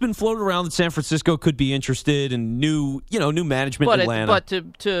 but it's been floated around that San Francisco could be interested in new management in Atlanta. But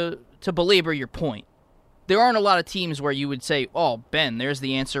to belabor your point, there aren't a lot of teams where you would say, "Oh, Ben, there's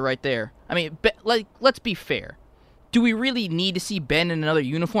the answer right there." I mean, let's be fair. Do we really need to see Ben in another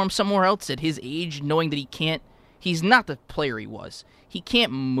uniform somewhere else at his age, knowing that he's not the player he was. He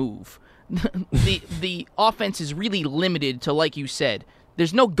can't move. The offense is really limited to, like you said,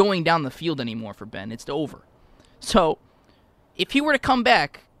 there's no going down the field anymore for Ben. It's over. So, if he were to come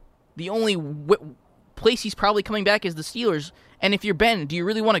back, the only place he's probably coming back is the Steelers. And if you're Ben, do you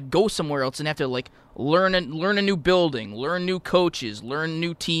really want to go somewhere else and have to learn a new building, learn new coaches, learn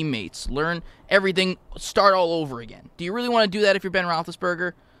new teammates, learn everything, start all over again? Do you really want to do that if you're Ben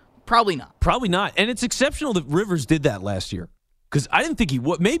Roethlisberger? Probably not. Probably not. And it's exceptional that Rivers did that last year. Because I didn't think he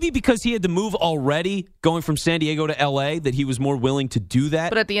would. Maybe because he had to move already, going from San Diego to L.A., that he was more willing to do that.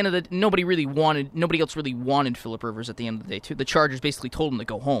 But at the end of the day, nobody else really wanted Phillip Rivers at the end of the day, too. The Chargers basically told him to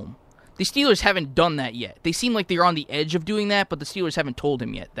go home. The Steelers haven't done that yet. They seem like they're on the edge of doing that, but the Steelers haven't told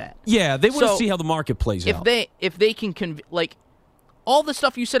him yet that. Yeah, they want to see how the market plays out. If they can all the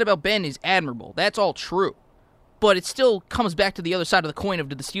stuff you said about Ben is admirable. That's all true. But it still comes back to the other side of the coin of,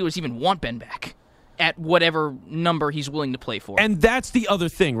 did the Steelers even want Ben back at whatever number he's willing to play for? And that's the other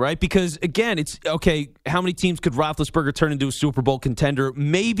thing, right? Because, again, it's, okay, how many teams could Roethlisberger turn into a Super Bowl contender?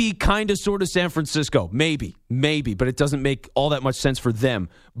 Maybe, kind of, sort of San Francisco. Maybe. But it doesn't make all that much sense for them.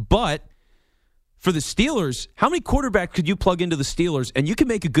 But for the Steelers, how many quarterbacks could you plug into the Steelers and you can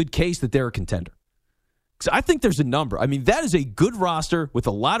make a good case that they're a contender? Because I think there's a number. I mean, that is a good roster with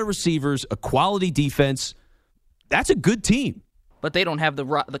a lot of receivers, a quality defense. That's a good team. But they don't have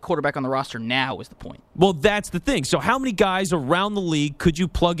the quarterback on the roster now is the point. Well, that's the thing. So how many guys around the league could you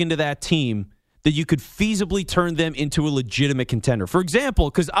plug into that team that you could feasibly turn them into a legitimate contender? For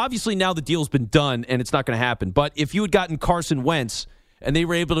example, because obviously now the deal's been done and it's not going to happen, but if you had gotten Carson Wentz and they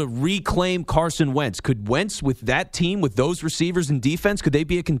were able to reclaim Carson Wentz, could Wentz with that team, with those receivers and defense, could they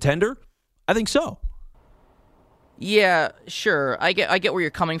be a contender? I think so. Yeah, sure. I get where you're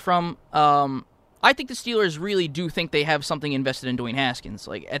coming from. I think the Steelers really do think they have something invested in Dwayne Haskins.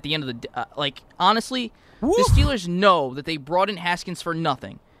 Like, at the end of the honestly, Woo! The Steelers know that they brought in Haskins for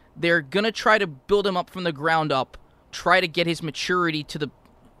nothing. They're gonna try to build him up from the ground up, try to get his maturity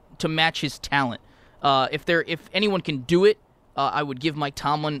to match his talent. If anyone can do it, I would give Mike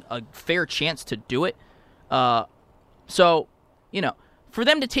Tomlin a fair chance to do it. So, for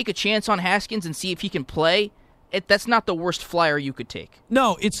them to take a chance on Haskins and see if he can play, that's not the worst flyer you could take.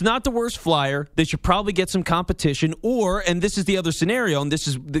 No, it's not the worst flyer. They should probably get some competition, and this is the other scenario, and this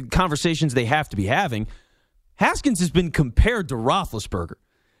is the conversations they have to be having. Haskins has been compared to Roethlisberger.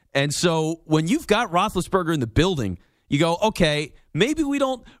 And so when you've got Roethlisberger in the building, you go, okay, maybe we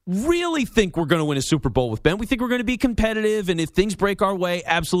don't really think we're going to win a Super Bowl with Ben. We think we're going to be competitive, and if things break our way,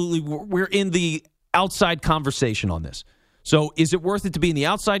 absolutely, we're in the outside conversation on this. So is it worth it to be in the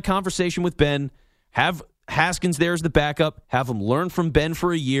outside conversation with Ben, have Haskins there as the backup, have him learn from Ben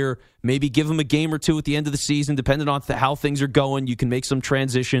for a year, maybe give him a game or two at the end of the season, depending on how things are going. You can make some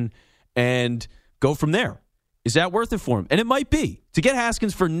transition and go from there. Is that worth it for him? And it might be. To get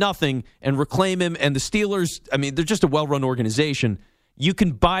Haskins for nothing and reclaim him, and the Steelers, I mean, they're just a well-run organization. You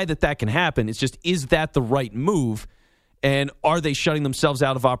can buy that can happen. It's just, is that the right move? And are they shutting themselves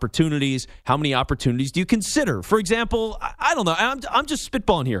out of opportunities? How many opportunities do you consider? For example, I don't know. I'm just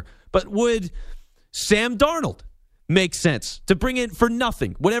spitballing here. But would Sam Darnold make sense to bring in for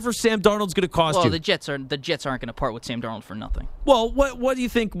nothing? Whatever Sam Darnold's going to cost you. Well, the Jets aren't going to part with Sam Darnold for nothing. Well, what do you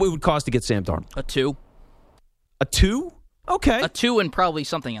think it would cost to get Sam Darnold? A 2. A 2? Okay. A 2 and probably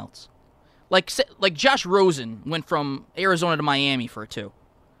something else. Like Josh Rosen went from Arizona to Miami for a 2.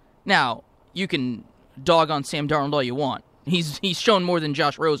 Now, you can dog on Sam Darnold all you want. He's shown more than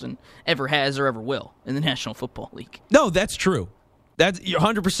Josh Rosen ever has or ever will in the National Football League. No, that's true. You're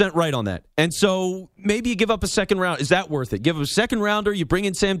 100% right on that. And so maybe you give up a second round. Is that worth it? Give him a second rounder, you bring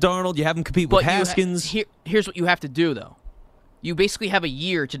in Sam Darnold, you have him compete with Haskins. Here's what you have to do, though. You basically have a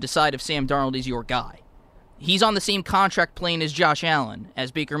year to decide if Sam Darnold is your guy. He's on the same contract plane as Josh Allen,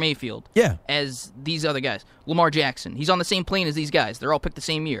 as Baker Mayfield, as these other guys. Lamar Jackson. He's on the same plane as these guys. They're all picked the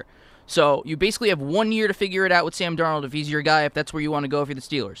same year. So you basically have 1 year to figure it out with Sam Darnold if he's your guy, if that's where you want to go if you're the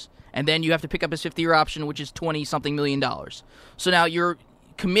Steelers. And then you have to pick up his fifth-year option, which is $20-something million. So now you're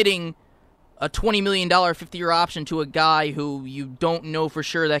committing a $20 million fifth-year option to a guy who you don't know for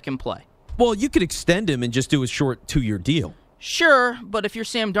sure that can play. Well, you could extend him and just do a short 2-year deal. Sure, but if you're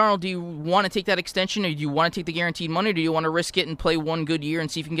Sam Darnold, do you want to take that extension, or do you want to take the guaranteed money, or do you want to risk it and play one good year and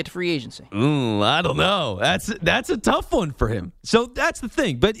see if you can get to free agency? I don't know. That's a tough one for him. So that's the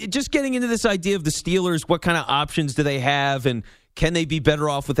thing. But just getting into this idea of the Steelers, what kind of options do they have, and can they be better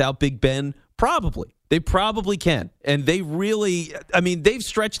off without Big Ben? Probably. They probably can. And they really, they've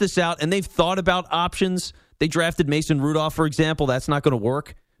stretched this out, and they've thought about options. They drafted Mason Rudolph, for example. That's not going to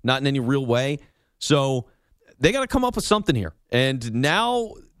work, not in any real way. So they got to come up with something here. And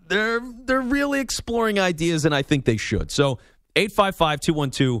now they're really exploring ideas, and I think they should. So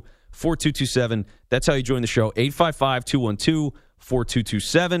 855-212-4227. That's how you join the show.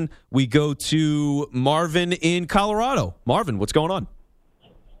 855-212-4227. We go to Marvin in Colorado. Marvin, what's going on?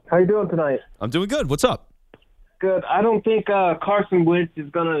 How you doing tonight? I'm doing good. What's up? Good. I don't think Carson Wentz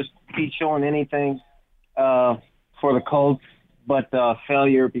is going to be showing anything for the Colts but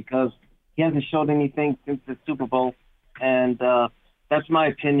failure, because he hasn't showed anything since the Super Bowl, and that's my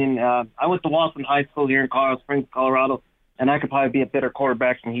opinion. I went to Walton High School here in Colorado Springs, Colorado, and I could probably be a better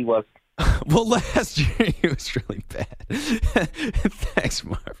quarterback than he was. Well, last year he was really bad. Thanks,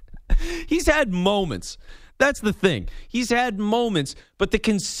 Marvin. He's had moments. That's the thing. He's had moments, but the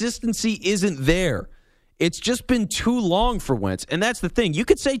consistency isn't there. It's just been too long for Wentz, and that's the thing. You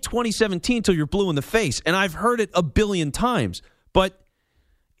could say 2017 till you're blue in the face, and I've heard it a billion times, but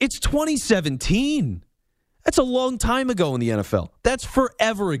it's 2017. That's a long time ago in the NFL. That's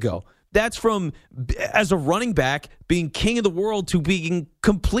forever ago. That's from, as a running back, being king of the world to being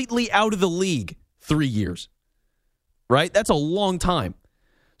completely out of the league 3 years. Right? That's a long time.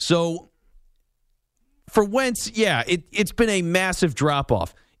 So for Wentz, yeah, it's been a massive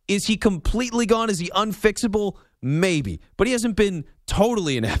drop-off. Is he completely gone? Is he unfixable? Maybe. But he hasn't been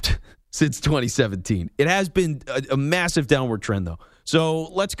totally inept since 2017. It has been a massive downward trend, though. So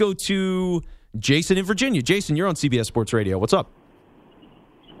let's go to Jason in Virginia. Jason, you're on CBS Sports Radio. What's up?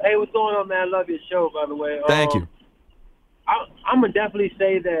 Hey, what's going on, man? I love your show, by the way. Thank you. I'm going to definitely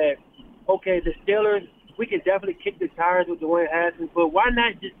say that, okay, the Steelers, we can definitely kick the tires with Dwayne Haskins, but why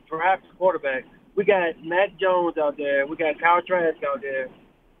not just draft a quarterback? We got Matt Jones out there. We got Kyle Trask out there.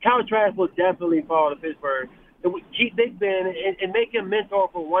 Kyle Trask will definitely fall to Pittsburgh. Keep Big Ben and make him mentor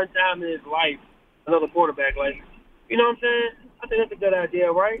for one time in his life, another quarterback. Like, you know what I'm saying? I think that's a good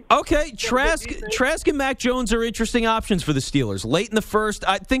idea, right? Okay, Trask and Mac Jones are interesting options for the Steelers. Late in the first,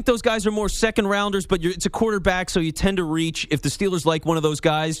 I think those guys are more second-rounders, but it's a quarterback, so you tend to reach. If the Steelers like one of those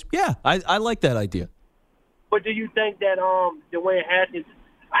guys, yeah, I like that idea. But do you think that Dwayne Haskins,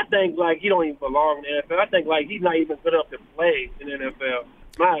 I think, like, he don't even belong in the NFL. I think, like, he's not even good enough to play in the NFL.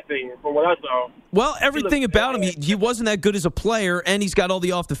 my opinion, from what I saw. Well, everything about him, he wasn't that good as a player, and he's got all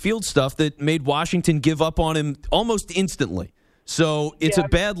the off-the-field stuff that made Washington give up on him almost instantly. So it's a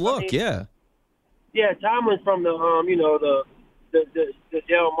bad look, Yeah, Tomlin's from the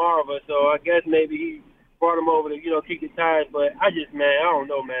Del Marva, so I guess maybe he brought him over to, kick the tires. But I don't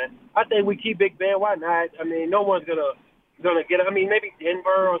know, man. I think we keep Big Ben. Why not? I mean, no one's gonna get it. I mean, maybe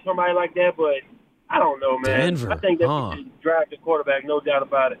Denver or somebody like that, but I don't know, man. Denver. I think that we should draft a quarterback, no doubt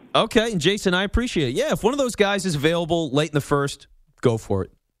about it. Okay, and Jason, I appreciate it. Yeah, if one of those guys is available late in the first, go for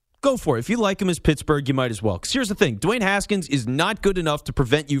it. Go for it. If you like him as Pittsburgh, you might as well. Because here's the thing. Dwayne Haskins is not good enough to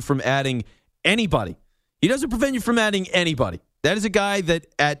prevent you from adding anybody. He doesn't prevent you from adding anybody. That is a guy that,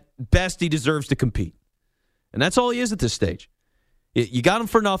 at best, he deserves to compete. And that's all he is at this stage. You got him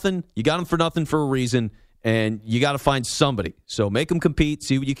for nothing. You got him for nothing for a reason. And you got to find somebody. So make him compete.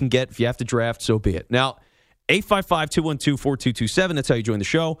 See what you can get. If you have to draft, so be it. Now, 855-212-4227. That's how you join the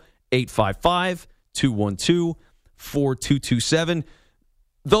show. 855-212-4227.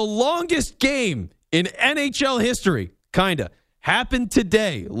 The longest game in NHL history, kind of, happened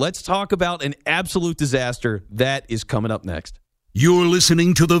today. Let's talk about an absolute disaster. That is coming up next. You're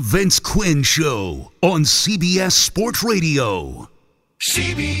listening to The Vince Quinn Show on CBS Sports Radio.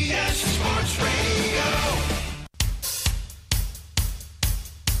 CBS Sports Radio.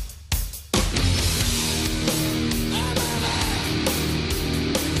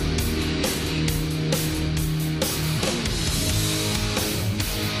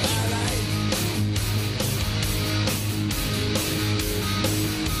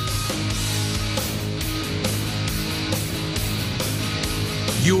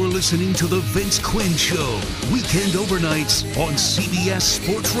 You're listening to The Vince Quinn Show, weekend overnights on CBS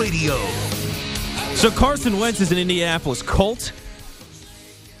Sports Radio. So Carson Wentz is an Indianapolis Colt.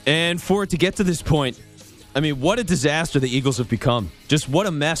 And for it to get to this point, I mean, what a disaster the Eagles have become. Just what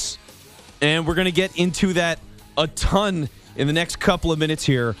a mess. And we're going to get into that a ton in the next couple of minutes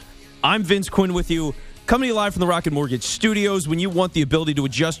here. I'm Vince Quinn with you, coming to you live from the Rocket Mortgage Studios. When you want the ability to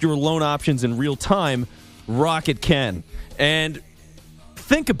adjust your loan options in real time, Rocket can. And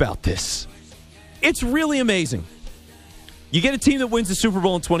think about this. It's really amazing. You get a team that wins the Super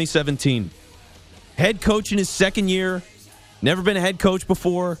Bowl in 2017. Head coach in his second year. Never been a head coach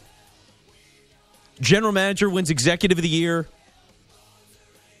before. General manager wins executive of the year.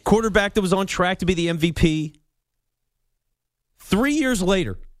 Quarterback that was on track to be the MVP. 3 years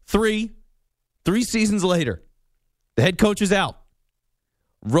later, three seasons later, the head coach is out.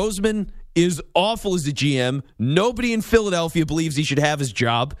 Roseman is awful as a GM. Nobody in Philadelphia believes he should have his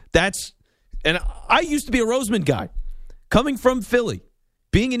job. And I used to be a Roseman guy. Coming from Philly,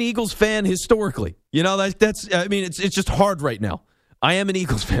 being an Eagles fan historically, it's just hard right now. I am an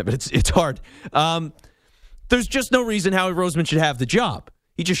Eagles fan, but it's hard. There's just no reason Howie Roseman should have the job.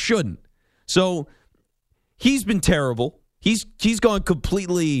 He just shouldn't. So he's been terrible. He's gone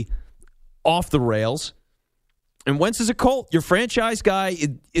completely off the rails. And Wentz is a Colt. Your franchise guy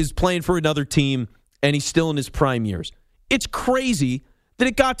is playing for another team, and he's still in his prime years. It's crazy that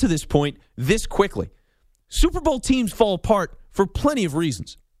it got to this point this quickly. Super Bowl teams fall apart for plenty of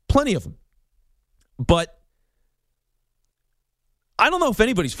reasons. Plenty of them. But I don't know if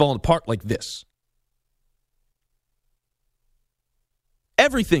anybody's fallen apart like this.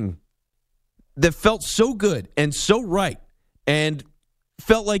 Everything that felt so good and so right and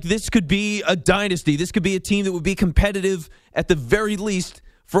felt like this could be a dynasty. This could be a team that would be competitive at the very least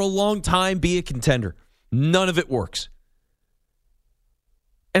for a long time, be a contender. None of it works.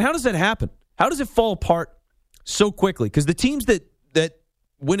 And how does that happen? How does it fall apart so quickly? Because the teams that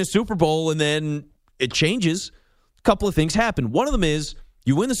win a Super Bowl and then it changes, a couple of things happen. One of them is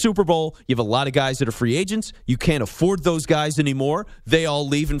you win the Super Bowl, you have a lot of guys that are free agents. You can't afford those guys anymore. They all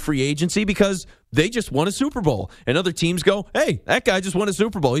leave in free agency because they just won a Super Bowl. And other teams go, hey, that guy just won a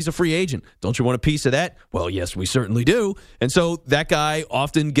Super Bowl. He's a free agent. Don't you want a piece of that? Well, yes, we certainly do. And so that guy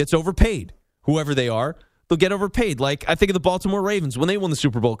often gets overpaid. Whoever they are, they'll get overpaid. Like I think of the Baltimore Ravens when they won the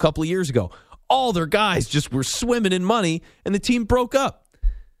Super Bowl a couple of years ago. All their guys just were swimming in money, and the team broke up.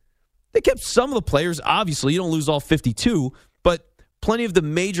 They kept some of the players. Obviously, you don't lose all 52, but plenty of the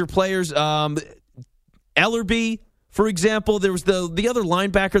major players. Ellerby, for example, there was the other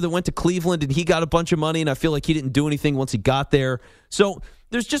linebacker that went to Cleveland, and he got a bunch of money, and I feel like he didn't do anything once he got there. So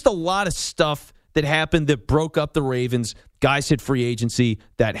there's just a lot of stuff that happened that broke up the Ravens. Guys hit free agency.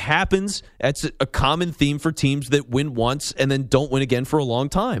 That happens. That's a common theme for teams that win once and then don't win again for a long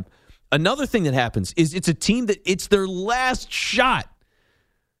time. Another thing that happens is it's a team that it's their last shot.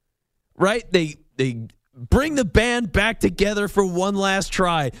 Right? They bring the band back together for one last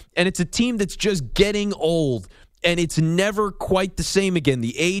try, and it's a team that's just getting old. and it's never quite the same again.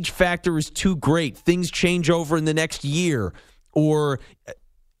 The age factor is too great. Things change over in the next year. Or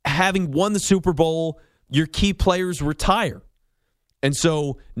having won the Super Bowl, your key players retire. And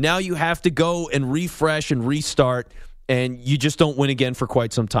so now you have to go and refresh and restart, and you just don't win again for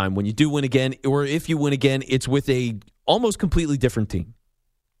quite some time. When you do win again, or if you win again, it's with a almost completely different team.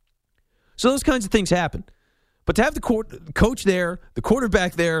 So those kinds of things happen. But to have the coach there, the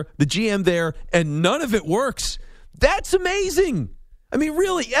quarterback there, the GM there, and none of it works, that's amazing. I mean,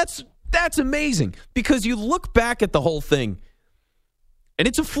 really, that's amazing. Because you look back at the whole thing, and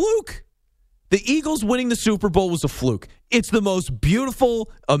it's a fluke. The Eagles winning the Super Bowl was a fluke. It's the most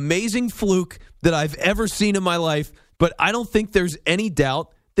beautiful, amazing fluke that I've ever seen in my life, but I don't think there's any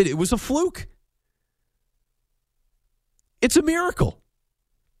doubt that it was a fluke. It's a miracle.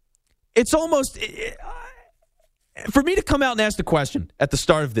 It's almost... For me to come out and ask the question at the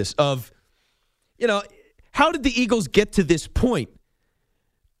start of this of, how did the Eagles get to this point?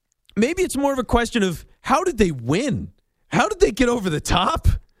 Maybe it's more of a question of how did they win? How did they get over the top?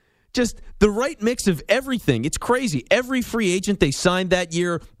 Just the right mix of everything. It's crazy. Every free agent they signed that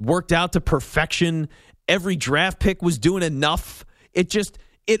year worked out to perfection. Every draft pick was doing enough.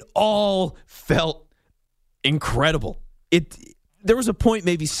 It all felt incredible. There was a point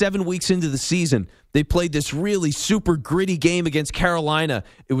maybe 7 weeks into the season, they played this really super gritty game against Carolina.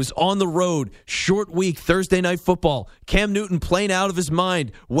 It was on the road, short week, Thursday Night Football. Cam Newton playing out of his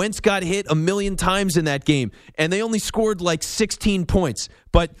mind. Wentz got hit 1,000,000 times in that game, and they only scored like 16 points.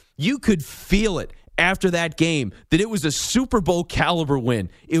 But you could feel it after that game that it was a Super Bowl caliber win.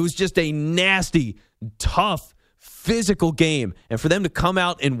 It was just a nasty, tough, physical game. And for them to come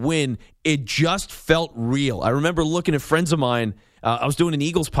out and win, it just felt real. I remember looking at friends of mine. I was doing an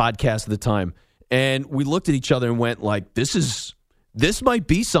Eagles podcast at the time, and we looked at each other and went like, this might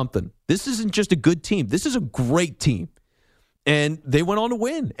be something. This isn't just a good team. This is a great team. And they went on to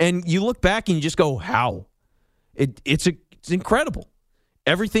win. And you look back and you just go, how? It's incredible.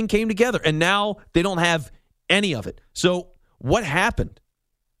 Everything came together, and now they don't have any of it. So what happened?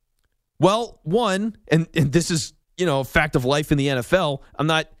 Well, one, and this is, a fact of life in the NFL. I'm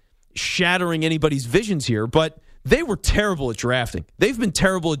not shattering anybody's visions here, but they were terrible at drafting. They've been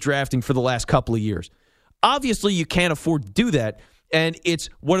terrible at drafting for the last couple of years. Obviously, you can't afford to do that, and it's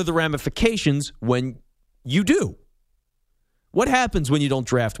what are the ramifications when you do? What happens when you don't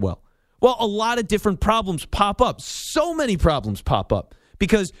draft well? Well, a lot of different problems pop up. So many problems pop up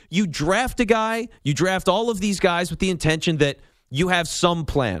because you draft a guy, you draft all of these guys with the intention that you have some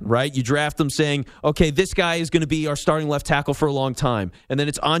plan, right? You draft them saying, okay, this guy is going to be our starting left tackle for a long time. And then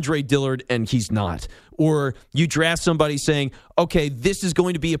it's Andre Dillard, and he's not. Or you draft somebody saying, okay, this is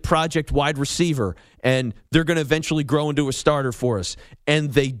going to be a project wide receiver, and they're going to eventually grow into a starter for us.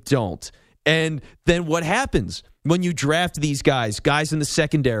 And they don't. And then what happens when you draft these guys in the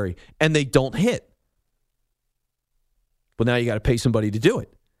secondary, and they don't hit? Well, now you got to pay somebody to do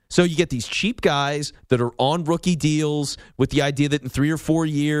it. So you get these cheap guys that are on rookie deals with the idea that in 3 or 4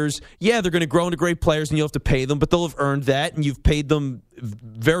 years, they're going to grow into great players and you'll have to pay them, but they'll have earned that, and you've paid them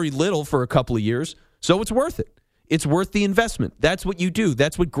very little for a couple of years. So it's worth it. It's worth the investment. That's what you do.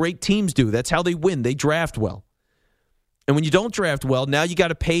 That's what great teams do. That's how they win. They draft well. And when you don't draft well, now you got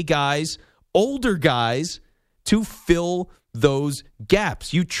to pay guys, older guys, to fill those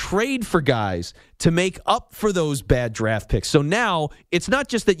gaps. You trade for guys to make up for those bad draft picks. So now it's not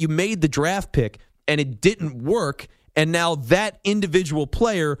just that you made the draft pick and it didn't work, and now that individual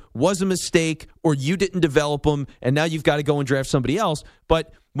player was a mistake or you didn't develop them, and now you've got to go and draft somebody else.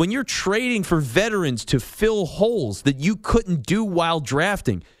 But when you're trading for veterans to fill holes that you couldn't do while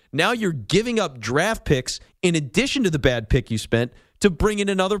drafting, now you're giving up draft picks in addition to the bad pick you spent to bring in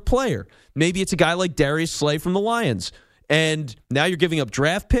another player. Maybe it's a guy like Darius Slay from the Lions. And now you're giving up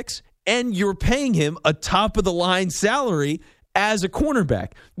draft picks, and you're paying him a top-of-the-line salary as a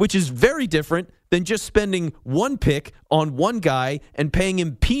cornerback, which is very different than just spending one pick on one guy and paying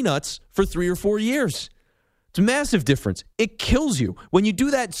him peanuts for 3 or 4 years. It's a massive difference. It kills you when you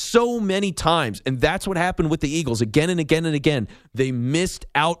do that so many times, and that's what happened with the Eagles again and again and again. They missed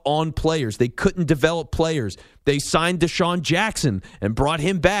out on players. They couldn't develop players. They signed Deshaun Jackson and brought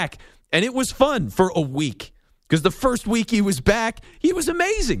him back, and it was fun for a week. Because the first week he was back, he was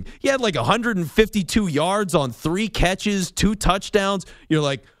amazing. He had like 152 yards on 3 catches, 2 touchdowns. You're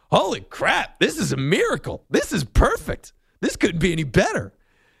like, holy crap, this is a miracle. This is perfect. This couldn't be any better.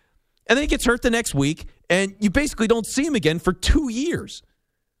 And then he gets hurt the next week, and you basically don't see him again for 2 years.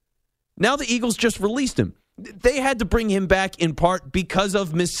 Now the Eagles just released him. They had to bring him back in part because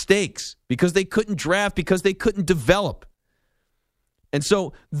of mistakes, because they couldn't draft, because they couldn't develop. And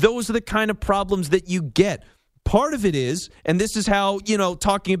so those are the kind of problems that you get. part of it is, and this is how,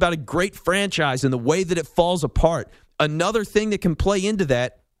 talking about a great franchise and the way that it falls apart, another thing that can play into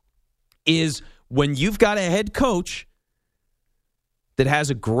that is when you've got a head coach that has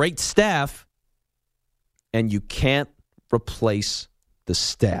a great staff and you can't replace the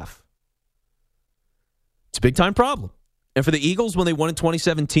staff. It's a big-time problem. And for the Eagles, when they won in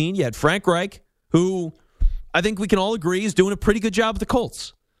 2017, you had Frank Reich, who I think we can all agree is doing a pretty good job with the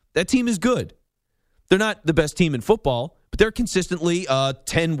Colts. That team is good. They're not the best team in football, but they're consistently a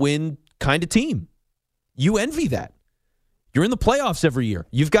 10-win kind of team. You envy that. You're in the playoffs every year.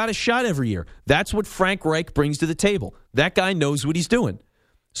 You've got a shot every year. That's what Frank Reich brings to the table. That guy knows what he's doing.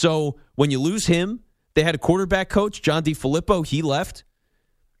 So when you lose him, they had a quarterback coach, John DeFilippo. He left,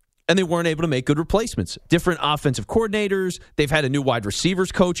 and they weren't able to make good replacements. Different offensive coordinators. They've had a new wide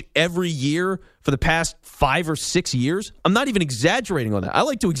receivers coach every year for the past 5 or 6 years. I'm not even exaggerating on that. I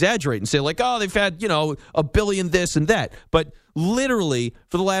like to exaggerate and say, they've had, a billion this and that. But literally,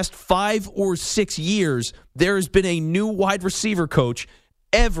 for the last 5 or 6 years, there has been a new wide receiver coach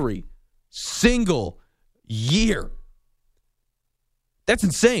every single year. That's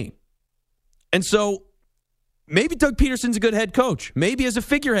insane. And so maybe Doug Peterson's a good head coach. Maybe as a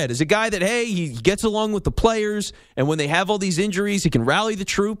figurehead, as a guy that, hey, he gets along with the players, and when they have all these injuries, he can rally the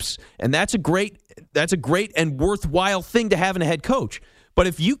troops, and that's a great and worthwhile thing to have in a head coach. But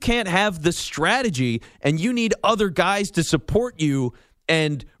if you can't have the strategy and you need other guys to support you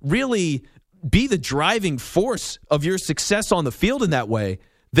and really be the driving force of your success on the field in that way,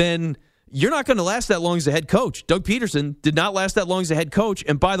 then you're not going to last that long as a head coach. Doug Peterson did not last that long as a head coach.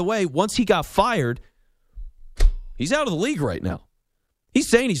 And by the way, once he got fired, he's out of the league right now. He's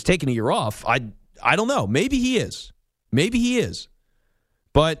saying he's taking a year off. I don't know. Maybe he is.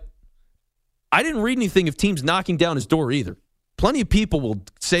 But I didn't read anything of teams knocking down his door either. Plenty of people will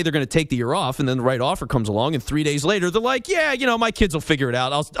say they're going to take the year off, and then the right offer comes along, and 3 days later, they're like, yeah, my kids will figure it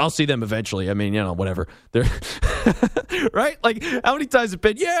out. I'll see them eventually. I mean, whatever. They're right? Like, how many times have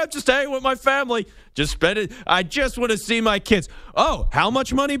it been, I'm just hanging with my family. Just spend it. I just want to see my kids. Oh, how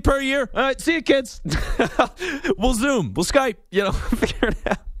much money per year? All right, see you, kids. We'll Zoom. We'll Skype. Figure it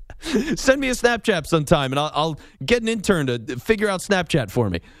out. Send me a Snapchat sometime, and I'll get an intern to figure out Snapchat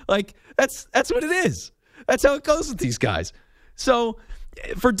for me. Like, that's what it is. That's how it goes with these guys. So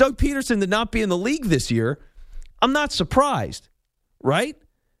for Doug Peterson to not be in the league this year, I'm not surprised, right?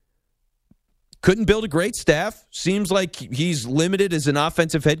 Couldn't build a great staff. Seems like he's limited as an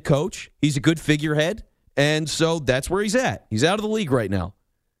offensive head coach. He's a good figurehead, and so that's where he's at. He's out of the league right now.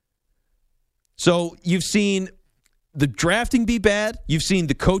 So you've seen the drafting be bad. You've seen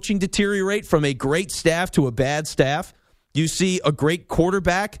the coaching deteriorate from a great staff to a bad staff. You see a great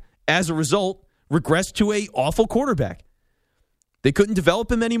quarterback, as a result, regress to a awful quarterback. They couldn't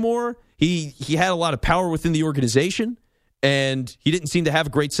develop him anymore. He had a lot of power within the organization, and he didn't seem to have a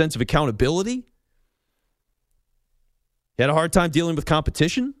great sense of accountability. He had a hard time dealing with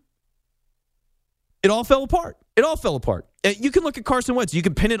competition. It all fell apart. And you can look at Carson Wentz. You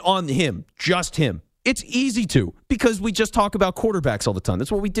can pin it on him, just him. It's easy to, because we just talk about quarterbacks all the time.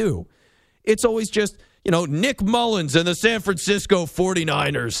 That's what we do. It's always just, Nick Mullins and the San Francisco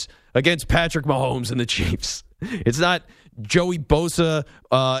 49ers against Patrick Mahomes and the Chiefs. It's not Joey Bosa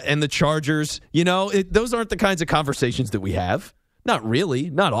and the Chargers. Those aren't the kinds of conversations that we have. Not really.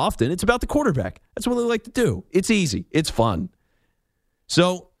 Not often. It's about the quarterback. That's what they like to do. It's easy. It's fun.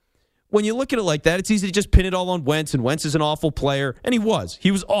 So when you look at it like that, it's easy to just pin it all on Wentz, and Wentz is an awful player. And he was.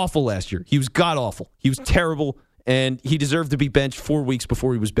 He was awful last year. He was god-awful. He was terrible, and he deserved to be benched 4 weeks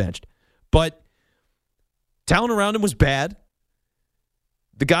before he was benched. But talent around him was bad.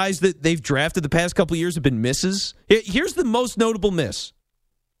 The guys that they've drafted the past couple of years have been misses. Here's the most notable miss.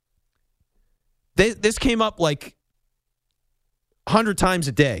 This came up like 100 times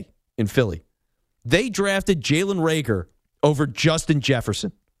a day in Philly. They drafted Jalen Reagor over Justin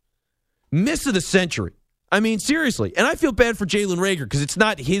Jefferson. Miss of the century. I mean, seriously. And I feel bad for Jalen Reagor because it's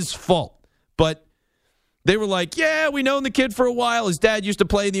not his fault. But they were like, yeah, we known the kid for a while. His dad used to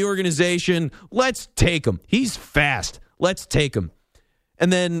play in the organization. Let's take him. He's fast. Let's take him.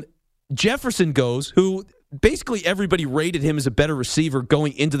 And then Jefferson goes, who basically everybody rated him as a better receiver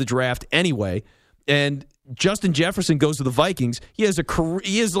going into the draft anyway. And Justin Jefferson goes to the Vikings. He has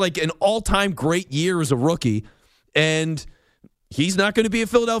like an all-time great year as a rookie, and he's not going to be a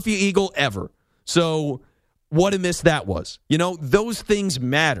Philadelphia Eagle ever. So what a miss that was. Those things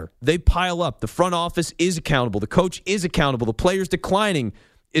matter. They pile up. The front office is accountable. The coach is accountable. The players declining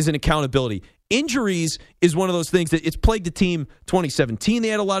is an accountability. Injuries is one of those things that it's plagued the team. 2017, they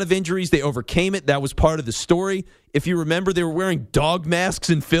had a lot of injuries. They overcame it. That was part of the story. If you remember, they were wearing dog masks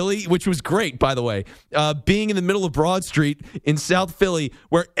in Philly, which was great, by the way. Being in the middle of Broad Street in South Philly,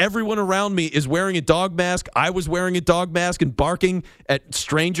 where everyone around me is wearing a dog mask. I was wearing a dog mask and barking at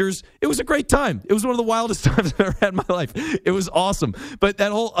strangers. It was a great time. It was one of the wildest times I've ever had in my life. It was awesome. But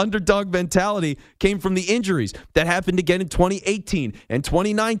that whole underdog mentality came from the injuries that happened again in 2018 and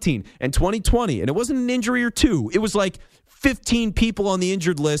 2019 and 2020. And it wasn't an injury or two. It was like 15 people on the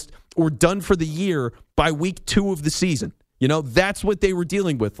injured list were done for the year by week 2 of the season. You know, that's what they were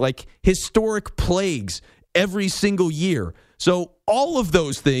dealing with, like historic plagues every single year. So all of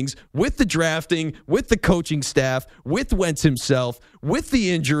those things, with the drafting, with the coaching staff, with Wentz himself, with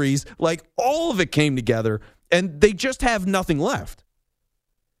the injuries, like all of it came together, and they just have nothing left.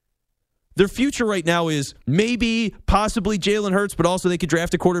 Their future right now is maybe, possibly Jalen Hurts, but also they could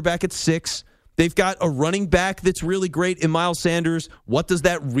draft a quarterback at 6. They've got a running back that's really great in Miles Sanders. What does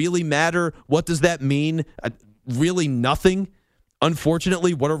that really matter? What does that mean? Really nothing.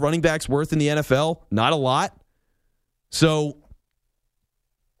 Unfortunately, what are running backs worth in the NFL? Not a lot. So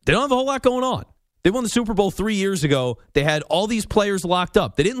they don't have a whole lot going on. They won the Super Bowl 3 years ago. They had all these players locked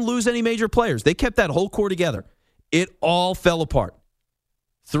up. They didn't lose any major players. They kept that whole core together. It all fell apart.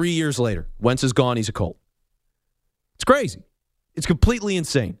 3 years later, Wentz is gone. He's a Colt. It's crazy. It's completely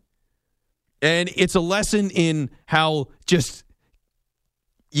insane. And it's a lesson in how just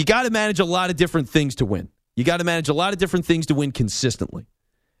you got to manage a lot of different things to win. You got to manage a lot of different things to win consistently.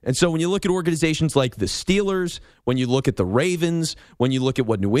 And so when you look at organizations like the Steelers, when you look at the Ravens, when you look at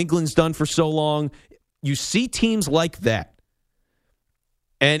what New England's done for so long, you see teams like that.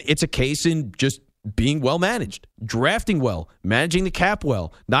 And it's a case in just being well managed, drafting well, managing the cap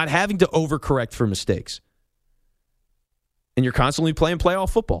well, not having to overcorrect for mistakes. And you're constantly playing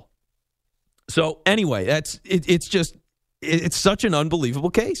playoff football. So anyway, it's such an unbelievable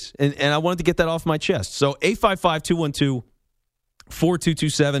case. And I wanted to get that off my chest. So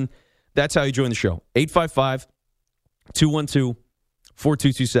 855-212-4227. That's how you join the show.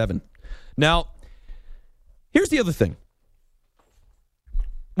 855-212-4227. Now, here's the other thing.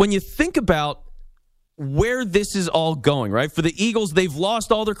 When you think about where this is all going, right? For the Eagles, they've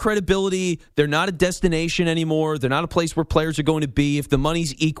lost all their credibility. They're not a destination anymore. They're not a place where players are going to be. If the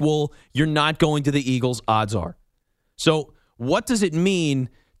money's equal, you're not going to the Eagles, odds are. So what does it mean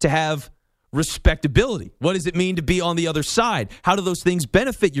to have respectability? What does it mean to be on the other side? How do those things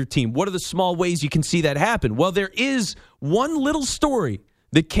benefit your team? What are the small ways you can see that happen? Well, there is one little story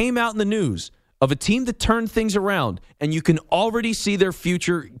that came out in the news of a team that turned things around, and you can already see their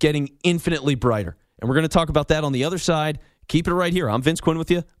future getting infinitely brighter. And we're going to talk about that on the other side. Keep it right here. I'm Vince Quinn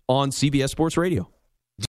with you on CBS Sports Radio.